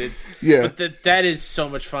he needed. Yeah. But that is so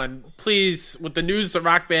much fun. Please, with the news that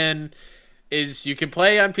Rock Band is you can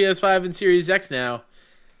play on PS5 and Series X now,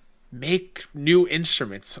 make new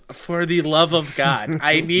instruments for the love of God.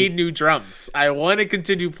 I need new drums. I want to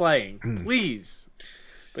continue playing. Please.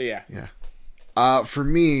 But yeah. Yeah. For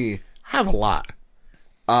me, I have a lot.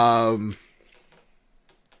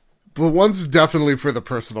 But one's definitely for the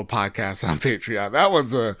personal podcast on Patreon. That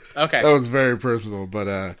one's that was very personal, but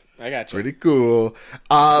I got you. Pretty cool.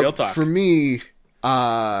 Real talk. For me,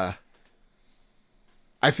 I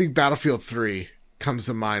think Battlefield 3 comes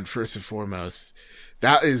to mind first and foremost.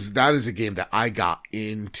 That is a game that I got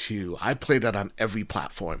into. I played it on every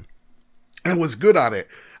platform and was good on it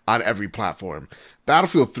on every platform.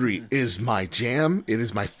 Battlefield 3 is my jam. It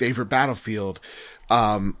is my favorite Battlefield.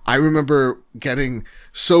 I remember getting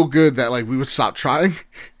so good that, like, we would stop trying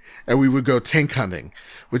and we would go tank hunting,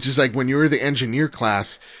 which is like when you were the engineer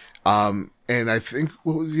class. And I think,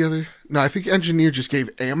 what was the other? No, I think engineer just gave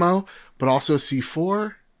ammo, but also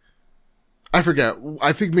C4. I forget.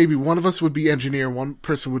 I think maybe one of us would be engineer. One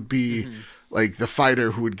person would be like the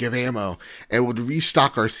fighter who would give ammo and would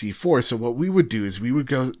restock our C4. So what we would do is we would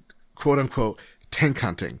go, quote unquote, tank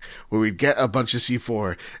hunting, where we'd get a bunch of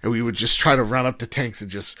C4 and we would just try to run up to tanks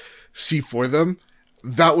and just C4 them.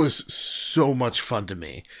 That was so much fun to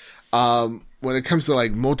me. When it comes to,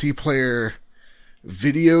 like, multiplayer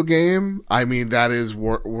video game, I mean, that is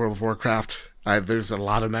World of Warcraft. There's a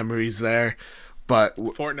lot of memories there, but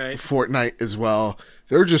Fortnite as well.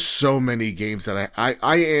 There are just so many games that I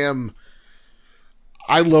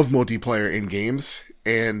love multiplayer in games,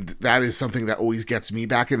 and that is something that always gets me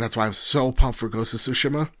back in. That's why I'm so pumped for Ghost of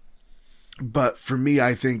Tsushima. But for me,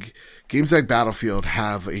 I think games like Battlefield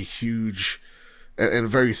have a huge and a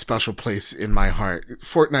very special place in my heart.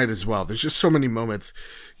 Fortnite as well. There's just so many moments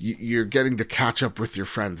you're getting to catch up with your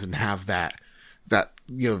friends and have that,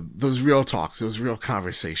 those real talks, those real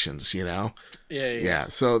conversations, Yeah.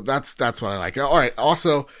 So that's what I like. All right.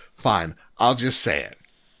 Also, fine. I'll just say it.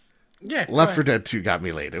 Yeah. Left 4 Dead 2 got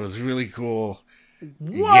me laid. It was really cool.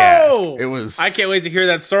 Whoa! Yeah, it was. I can't wait to hear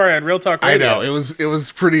that story on Real Talk Radio. I know it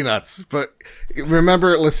was pretty nuts. But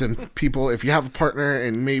remember, listen, people, if you have a partner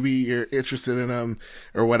and maybe you're interested in them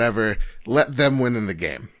or whatever, let them win in the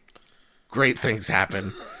game. Great things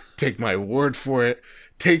happen. Take my word for it.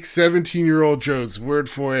 Take 17-year-old Joe's word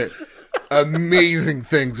for it. Amazing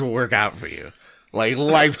things will work out for you, like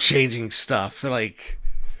life-changing stuff. Like,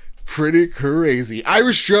 pretty crazy.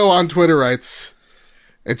 Irish Joe on Twitter writes.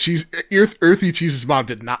 And Earthy Cheese's mom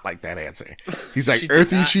did not like that answer. He's like,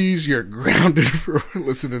 Earthy Cheese, you're grounded for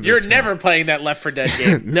listening to You're this. never playing that Left 4 Dead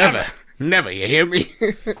game. Never, you hear me?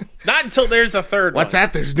 Not until there's a third What's one.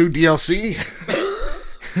 that? There's new DLC?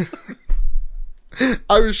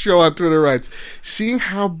 Irish Show on Twitter writes, seeing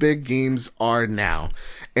how big games are now,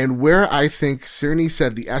 and where I think Cerny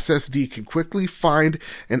said the SSD can quickly find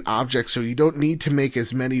an object so you don't need to make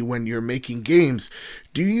as many when you're making games,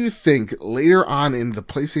 do you think later on in the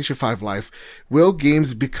PlayStation 5 life, will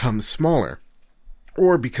games become smaller?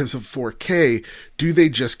 Or because of 4K, do they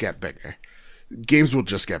just get bigger? Games will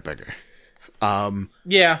just get bigger.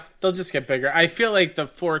 Yeah, they'll just get bigger. I feel like the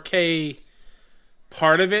 4K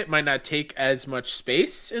part of it might not take as much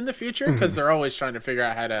space in the future because they're always trying to figure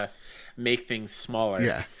out how to make things smaller.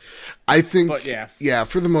 Yeah. I think, but yeah,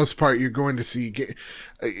 for the most part, you're going to see,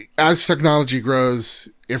 as technology grows,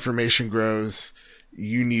 information grows,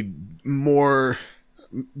 you need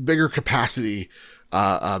bigger capacity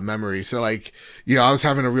memory. So, like, I was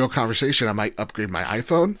having a real conversation. I might upgrade my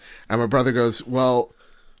iPhone, and my brother goes, well,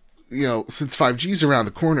 since 5G's around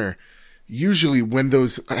the corner, usually when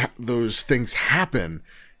those things happen,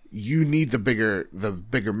 you need the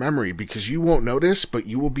bigger memory because you won't notice, but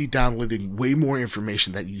you will be downloading way more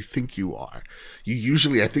information than you think you are. You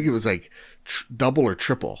usually, I think it was like double or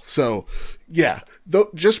triple. So yeah,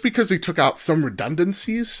 just because they took out some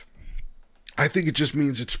redundancies, I think it just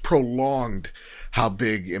means it's prolonged how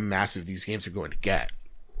big and massive these games are going to get.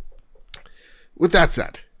 With that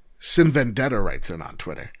said, Sin Vendetta writes in on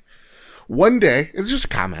Twitter. One day, it's just a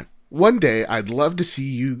comment. one day I'd love to see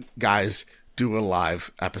you guys do a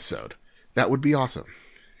live episode. That would be awesome.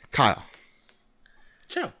 Kyle.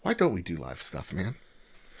 Joe. Why don't we do live stuff, man?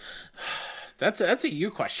 That's a you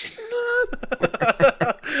question.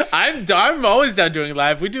 I'm always down doing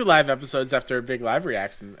live. We do live episodes after big live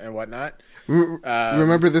reacts and whatnot.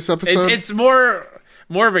 Remember this episode? It's more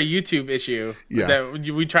of a YouTube issue. Yeah. That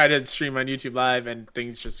we try to stream on YouTube Live and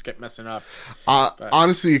things just get messing up.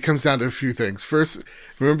 Honestly, it comes down to a few things. First,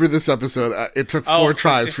 remember this episode? It took 4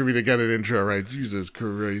 tries for me to get an intro right. Jesus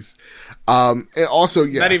Christ. And also,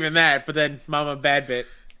 yeah. Not even that, but then Mama Badbit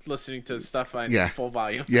listening to stuff on full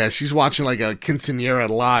volume. Yeah, she's watching like a quinceanera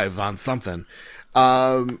live on something.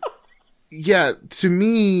 Yeah, to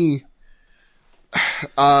me,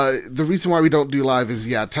 the reason why we don't do live is,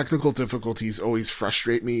 technical difficulties always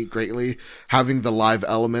frustrate me greatly. Having the live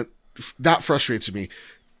element, that frustrates me.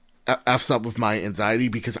 F's up with my anxiety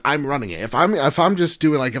because I'm running it. If I'm just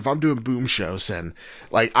doing if I'm doing boom shows and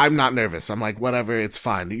I'm not nervous. I'm like, whatever, it's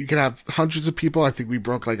fine. You can have hundreds of people. I think we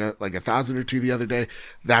broke like 1,000 or 2 the other day.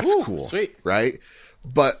 That's cool. Sweet. Right?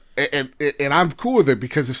 But, and I'm cool with it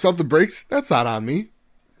because if something breaks, that's not on me.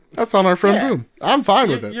 That's on our friend Boom. I'm fine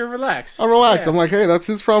with it. You're relaxed. I'm relaxed. Yeah. I'm like, hey, that's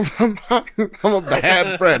his problem. I'm a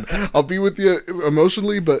bad friend. I'll be with you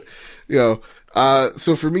emotionally, but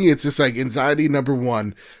so for me, it's just anxiety number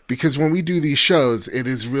 1, because when we do these shows, it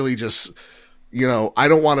is really just, I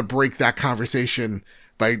don't want to break that conversation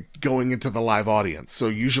by going into the live audience. So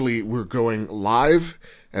usually we're going live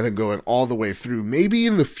and then going all the way through. Maybe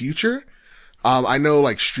in the future, I know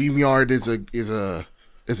StreamYard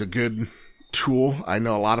is a good tool. I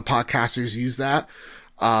know a lot of podcasters use that.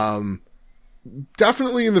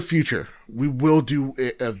 Definitely in the future, we will do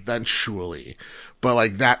it eventually,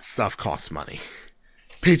 but that stuff costs money.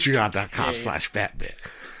 Patreon.com/Batbit.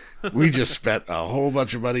 We just spent a whole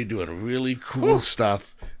bunch of money doing really cool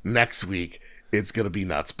stuff. Next week, it's going to be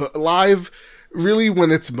nuts. But live, really,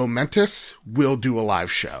 when it's momentous, we'll do a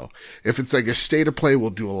live show. If it's a state of play,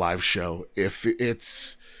 we'll do a live show. If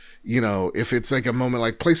it's if it's a moment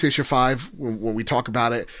like PlayStation 5, when we talk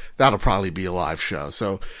about it, that'll probably be a live show.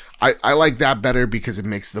 So I like that better because it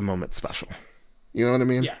makes the moment special. You know what I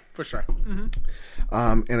mean? Yeah, for sure. Mm-hmm.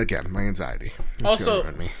 And again, my anxiety. Also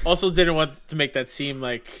didn't want to make that seem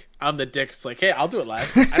like I'm the dick. It's hey, I'll do it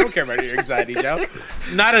live. I don't care about your anxiety, Joe.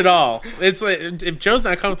 Not at all. It's if Joe's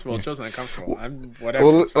not comfortable, Joe's not comfortable. I'm whatever.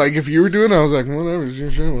 Well, if you were doing it, I was like, whatever, it's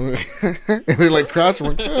your show. And they crouch. I'm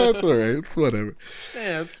like, it's all right. It's whatever.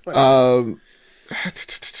 Yeah, it's fine.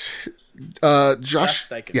 Josh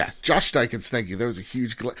Dykins. Yeah, Josh Dykins. Thank you. There was a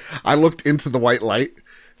huge. I looked into the white light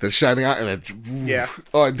that's shining out, and I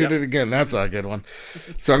did it again. That's not a good one.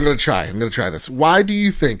 So I'm gonna try this. Why do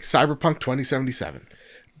you think Cyberpunk 2077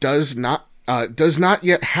 does not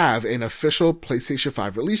yet have an official PlayStation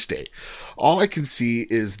 5 release date? All I can see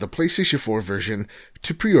is the PlayStation 4 version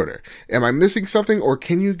to pre-order. Am I missing something, or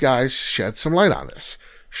can you guys shed some light on this?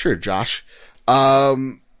 Sure, Josh.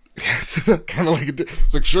 Kind of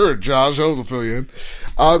it's sure, Josh, I'll fill you in.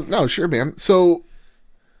 No, sure, man. So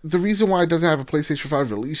the reason why it doesn't have a PlayStation 5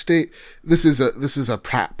 release date, this is a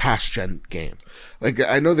past gen game.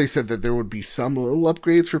 I know they said that there would be some little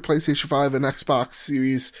upgrades for PlayStation 5 and Xbox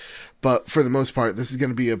Series, but for the most part, this is going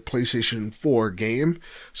to be a PlayStation 4 game.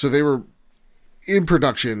 So they were in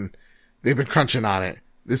production. They've been crunching on it.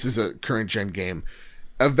 This is a current gen game.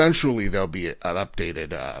 Eventually, there'll be an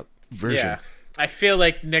updated version. Yeah. I feel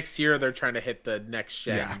like next year they're trying to hit the next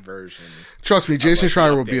gen version. Trust me, Jason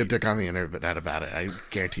Schreier will be a dick on the internet about it. I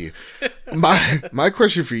guarantee you. My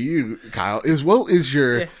question for you, Kyle, is what is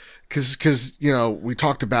your because we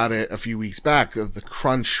talked about it a few weeks back of the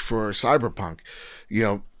crunch for Cyberpunk.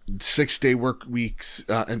 6-day work weeks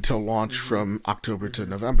until launch from October to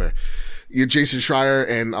November. Jason Schreier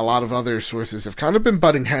and a lot of other sources have kind of been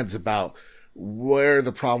butting heads about where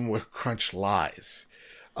the problem with crunch lies.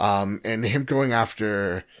 And him going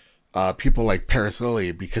after people like Paris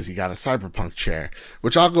Lilly because he got a Cyberpunk chair,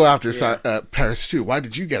 which I'll go after Paris too. Why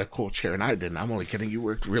did you get a cool chair and I didn't? I'm only kidding. You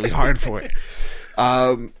worked really hard for it.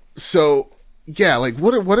 What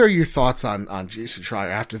are your thoughts on Jason Schreier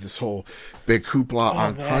after this whole big hoopla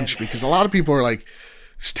on crunch? Because a lot of people are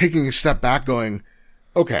taking a step back going,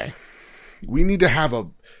 okay, we need to have a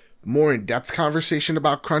more in-depth conversation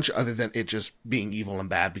about crunch other than it just being evil and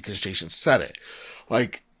bad because Jason said it.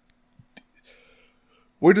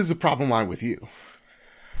 Where does the problem lie with you?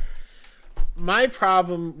 My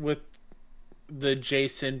problem with the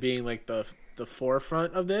Jason being the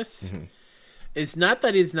forefront of this is not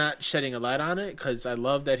that he's not shedding a light on it, because I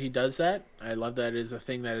love that he does that. I love that it is a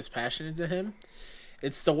thing that is passionate to him.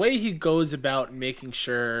 It's the way he goes about making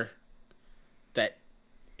sure that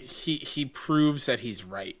he proves that he's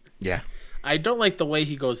right. Yeah. I don't like the way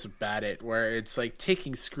he goes about it, where it's like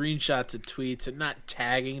taking screenshots of tweets and not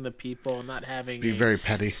tagging the people, not having Very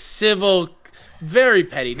petty. Very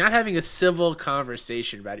petty, not having a civil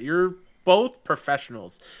conversation about it. You're both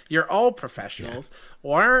professionals. You're all professionals. Yeah.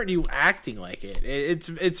 Why aren't you acting like it?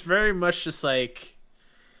 It's very much just like,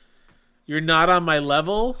 you're not on my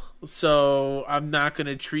level, so I'm not going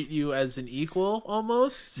to treat you as an equal,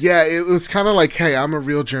 almost. Yeah, it was kind of like, hey, I'm a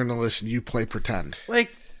real journalist and you play pretend. Like,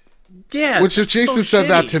 yeah. Which if Jason said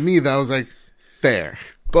that to me, that was like, fair.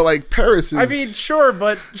 But like Paris is... I mean, sure,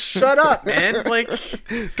 but shut up, man. Like,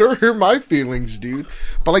 don't hurt my feelings, dude.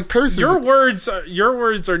 But like Paris your words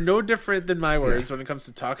are no different than my words when it comes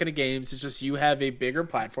to talking to games. It's just you have a bigger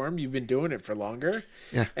platform. You've been doing it for longer.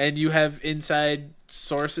 Yeah. And you have inside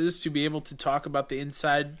sources to be able to talk about the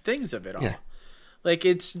inside things of it all. Yeah. Like,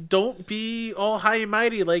 don't be all high and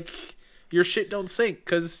mighty like your shit don't sink,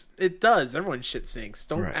 because it does. Everyone's shit sinks.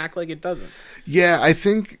 Don't act like it doesn't. Yeah, I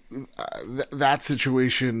think that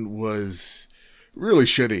situation was really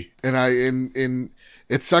shitty, and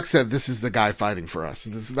it sucks that this is the guy fighting for us.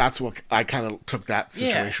 That's what I kind of took that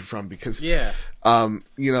situation from, because you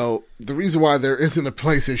know, the reason why there isn't a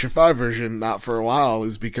PlayStation 5 version, not for a while,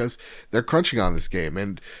 is because they're crunching on this game,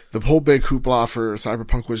 and the whole big hoopla for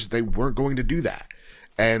Cyberpunk was they weren't going to do that,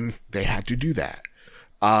 and they had to do that.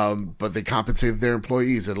 But they compensated their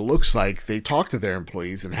employees. It looks like they talked to their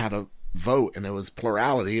employees and had a vote, and it was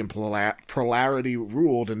plurality, and plurality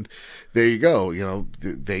ruled, and there you go. You know,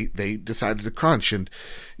 they decided to crunch, and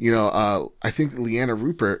you know, I think Leanna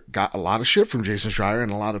Rupert got a lot of shit from Jason Schreier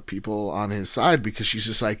and a lot of people on his side, because she's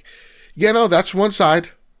just like, yeah, no, that's one side,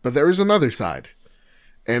 but there is another side,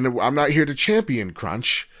 and I'm not here to champion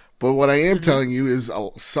crunch, but what I am telling you is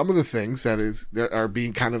some of the things that are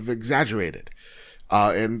being kind of exaggerated.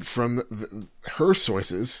 And from her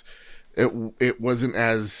sources, it wasn't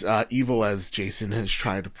as evil as Jason has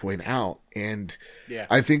tried to point out. And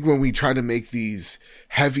I think when we try to make these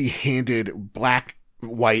heavy-handed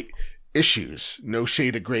black-white issues, no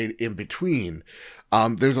shade of gray in between,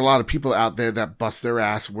 there's a lot of people out there that bust their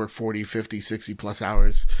ass, work 40, 50, 60 plus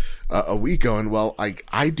hours a week going, well,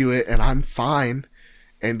 I do it and I'm fine.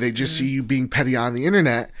 And they just see you being petty on the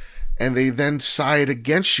internet, and they then side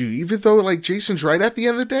against you, even though like Jason's right at the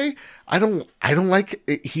end of the day. I don't like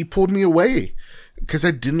it. He pulled me away because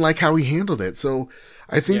I didn't like how he handled it. So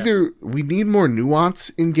I think we need more nuance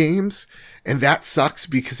in games, and that sucks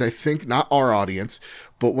because I think not our audience,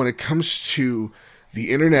 but when it comes to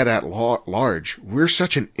the internet at large, we're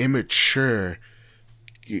such an immature,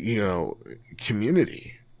 you know,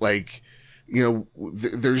 community. Like, you know,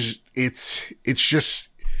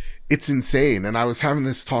 it's insane. And I was having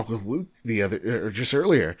this talk with Luke just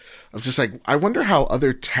earlier, of just like, I wonder how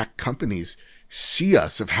other tech companies see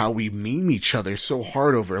us, of how we meme each other so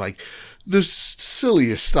hard over like the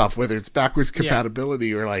silliest stuff, whether it's backwards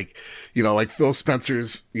compatibility or like, you know, like Phil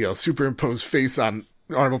Spencer's, you know, superimposed face on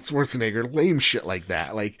Arnold Schwarzenegger, lame shit like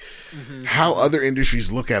that. Like how other industries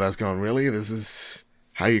look at us going, really? This is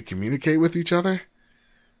how you communicate with each other?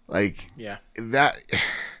 Like that...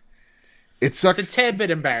 It sucks. It's a tad bit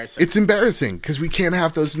embarrassing. It's embarrassing because we can't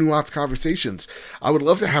have those nuanced conversations. I would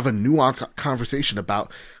love to have a nuanced conversation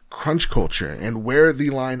about crunch culture and where the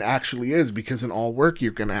line actually is, because in all work,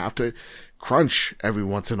 you're going to have to crunch every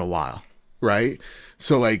once in a while, right?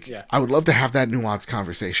 So, like, I would love to have that nuanced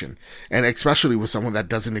conversation, and especially with someone that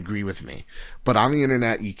doesn't agree with me. But on the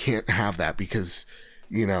internet, you can't have that because,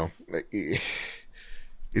 you know,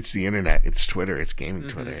 it's the internet. It's Twitter. It's gaming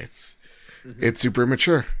Twitter. It's super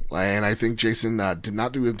immature, and I think Jason did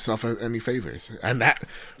not do himself any favors, and that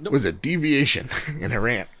was a deviation in a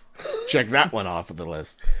rant. Check that one off of the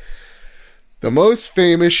list. The most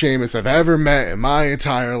famous Seamus I've ever met in my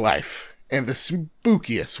entire life, and the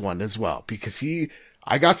spookiest one as well, because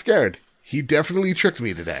I got scared. He definitely tricked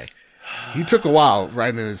me today. He took a while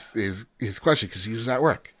writing his question because he was at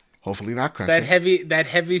work. Hopefully not crunching. That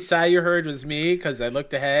heavy sigh you heard was me, because I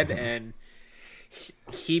looked ahead and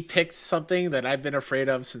he picked something that I've been afraid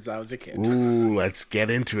of since I was a kid. Ooh, let's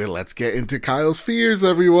get into it. Let's get into Kyle's fears,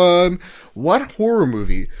 everyone. What horror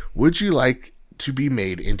movie would you like to be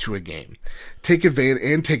made into a game? Take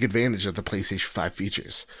advantage of the PlayStation 5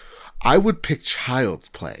 features. I would pick Child's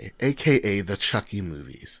Play, aka the Chucky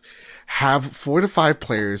movies. Have 4 to 5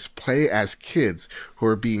 players play as kids who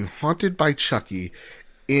are being haunted by Chucky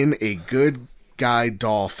in a good guy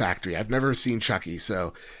doll factory. I've never seen Chucky,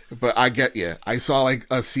 but I get you. I saw like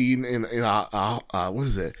a scene in what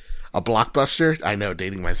is it? A Blockbuster? I know,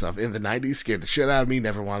 dating myself. In the 90s, scared the shit out of me.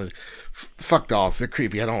 Never wanted. Fuck dolls. They're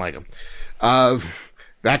creepy. I don't like them.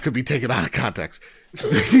 That could be taken out of context.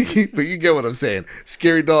 But you get what I'm saying.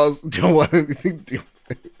 Scary dolls don't want anything to do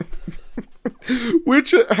with it.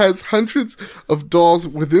 Which has hundreds of dolls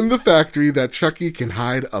within the factory that Chucky can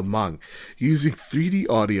hide among, using 3D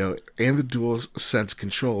audio and the DualSense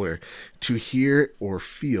controller to hear or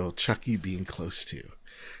feel Chucky being close to.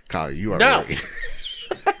 Kyle, you are worried.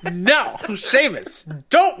 No, Seamus,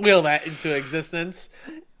 don't will that into existence.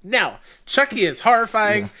 No, Chucky is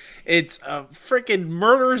horrifying. Yeah. It's a freaking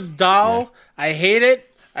murderous doll. Yeah. I hate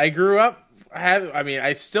it. I grew up.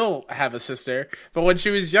 I still have a sister, but when she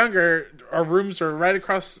was younger, our rooms were right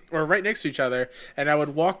across or right next to each other, and I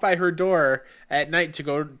would walk by her door at night to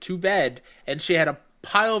go to bed, and she had a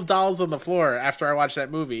pile of dolls on the floor after I watched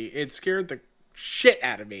that movie. It scared the shit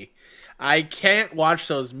out of me. I can't watch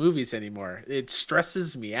those movies anymore. It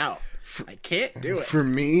stresses me out. I can't do it. For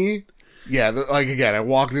me, yeah, like again, I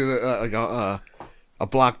walked into a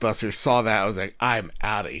Blockbuster, saw that, I was like, I'm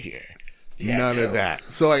out of here. Yeah, none of that.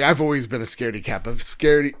 So like, I've always been a scaredy cat, but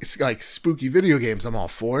like spooky video games, I'm all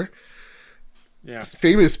for. Yeah,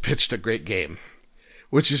 Famous pitched a great game,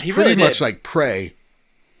 which is pretty much like Prey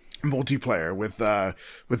multiplayer with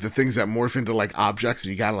the things that morph into like objects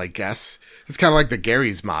and you gotta like guess. It's kind of like the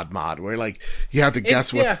Gary's mod where like you have to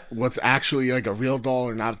guess what's actually like a real doll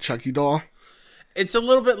or not a Chucky doll. It's a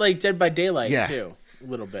little bit like Dead by Daylight too, a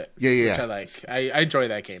little bit. Yeah. Which I like. I enjoy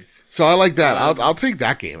that game. So I like that. I'll take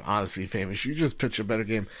that game, honestly, Famous. You just pitch a better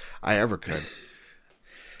game I ever could.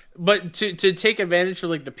 But to take advantage of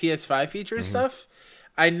like the PS5 feature and stuff,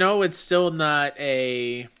 I know it's still not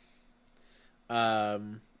a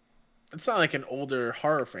it's not like an older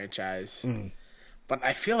horror franchise. But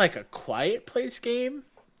I feel like a Quiet Place game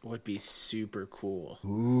would be super cool.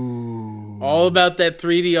 Ooh. All about that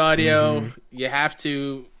 3D audio. You have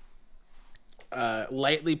to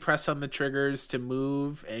lightly press on the triggers to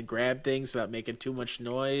move and grab things without making too much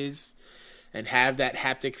noise, and have that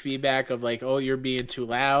haptic feedback of like, oh, you're being too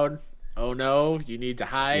loud. Oh no, you need to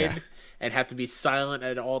hide, and have to be silent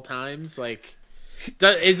at all times. Like,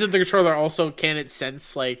 isn't the controller also, can it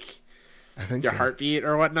sense like your heartbeat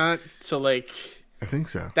or whatnot? So like, I think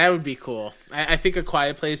so. That would be cool. I think A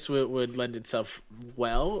Quiet Place would lend itself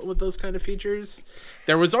well with those kind of features.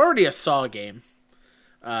 There was already a Saw game.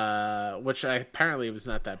 Which apparently was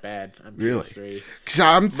not that bad on PS3. Really?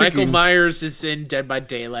 I'm thinking, Michael Myers is in Dead by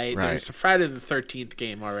Daylight. Right. There's a Friday the 13th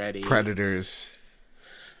game already. Predators.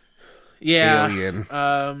 Yeah. Alien.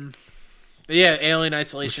 Alien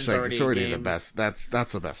Isolation's already it's already a game. The best. That's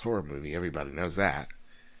the best horror movie. Everybody knows that.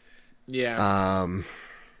 Yeah.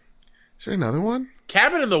 Is there another one?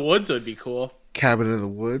 Cabin in the Woods would be cool. Cabin in the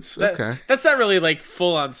Woods? Okay. That's not really like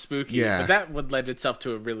full on spooky, but that would lend itself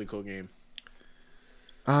to a really cool game.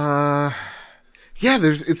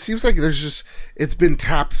 It seems like it's been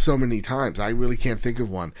tapped so many times. I really can't think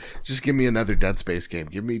of one. Just give me another Dead Space game.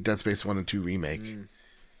 Give me Dead Space 1 and 2 remake.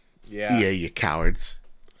 Yeah. EA, you cowards.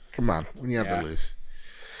 Come on, when you have to lose.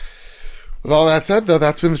 With all that said, though,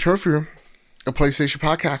 that's been the Trophy Room, a PlayStation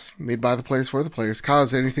podcast made by the players for the players. Kyle,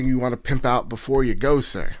 is there anything you want to pimp out before you go,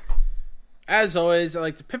 sir? As always, I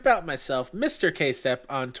like to pimp out myself, Mr. K-Step,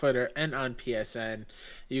 on Twitter and on PSN.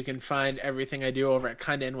 You can find everything I do over at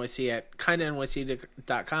KindaNYC at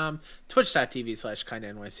KindaNYC.com,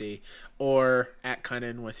 twitch.tv/KindaNYC, or at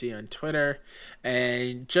KindaNYC on Twitter.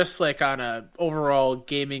 And just like on a overall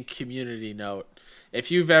gaming community note,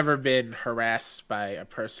 if you've ever been harassed by a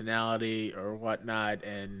personality or whatnot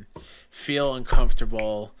and feel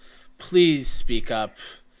uncomfortable, please speak up.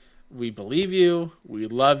 We believe you. We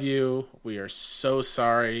love you. We are so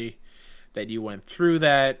sorry that you went through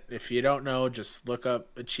that. If you don't know, just look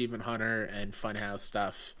up Achievement Hunter and Funhouse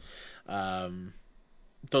stuff.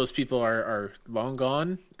 Those people are long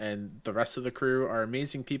gone, and the rest of the crew are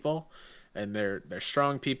amazing people, and they're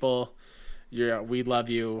strong people. We love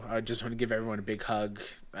you. I just want to give everyone a big hug.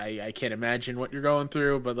 I can't imagine what you're going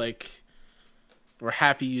through, but like, we're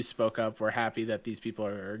happy you spoke up. We're happy that these people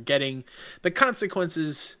are getting the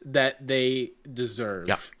consequences that they deserve.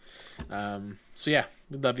 Yeah. So yeah,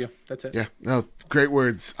 we love you. That's it. Yeah. No, great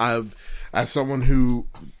words. As someone who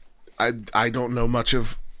I don't know much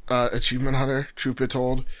of Achievement Hunter, truth be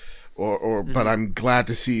told, but I'm glad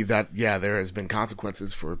to see that there has been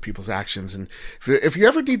consequences for people's actions. And if you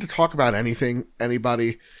ever need to talk about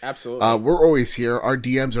anybody, absolutely, we're always here. Our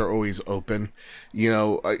DMs are always open. You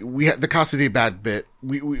know, we had the Casa de Bad Bit.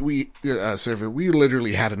 We server. We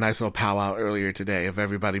literally had a nice little powwow earlier today of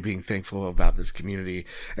everybody being thankful about this community.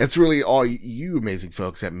 It's really all you amazing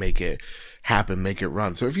folks that make it happen, make it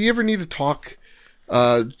run. So if you ever need to talk,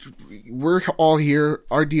 we're all here.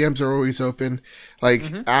 Our DMs are always open. Like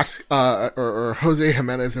ask or Jose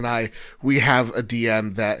Jimenez and I, we have a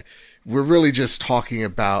DM that we're really just talking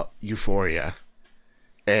about Euphoria.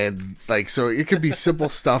 And, like, so it could be simple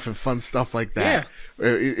stuff and fun stuff like that. Yeah.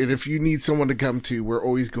 And if you need someone to come to, we're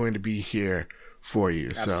always going to be here for you.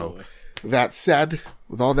 Absolutely. So, that said,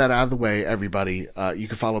 with all that out of the way, everybody, you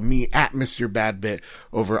can follow me at Mr. Badbit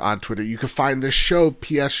over on Twitter. You can find this show,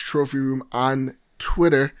 PS Trophy Room, on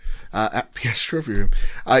Twitter, at PS Trophy Room.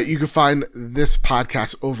 You can find this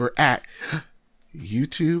podcast over at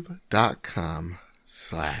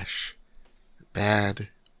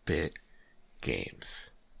youtube.com/badbitgames.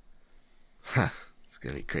 Huh. It's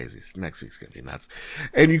going to be crazy. Next week's going to be nuts.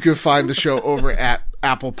 And you can find the show over at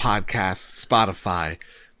Apple Podcasts, Spotify,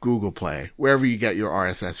 Google Play, wherever you get your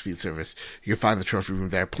RSS feed service. You can find the Trophy Room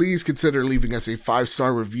there. Please consider leaving us a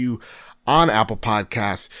 5-star review on Apple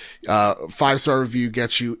Podcasts. 5-star review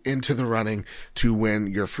gets you into the running to win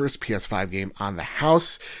your first PS5 game on the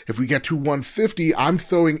house. If we get to 150, I'm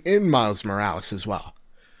throwing in Miles Morales as well.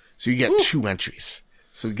 So you get 2 entries.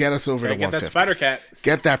 So get us over to 150. Get that Spider-Cat.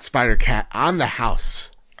 Get that Spider-Cat on the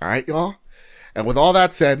house. All right, y'all? And with all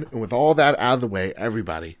that said, and with all that out of the way,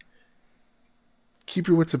 everybody, keep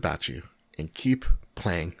your wits about you and keep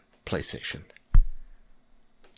playing PlayStation.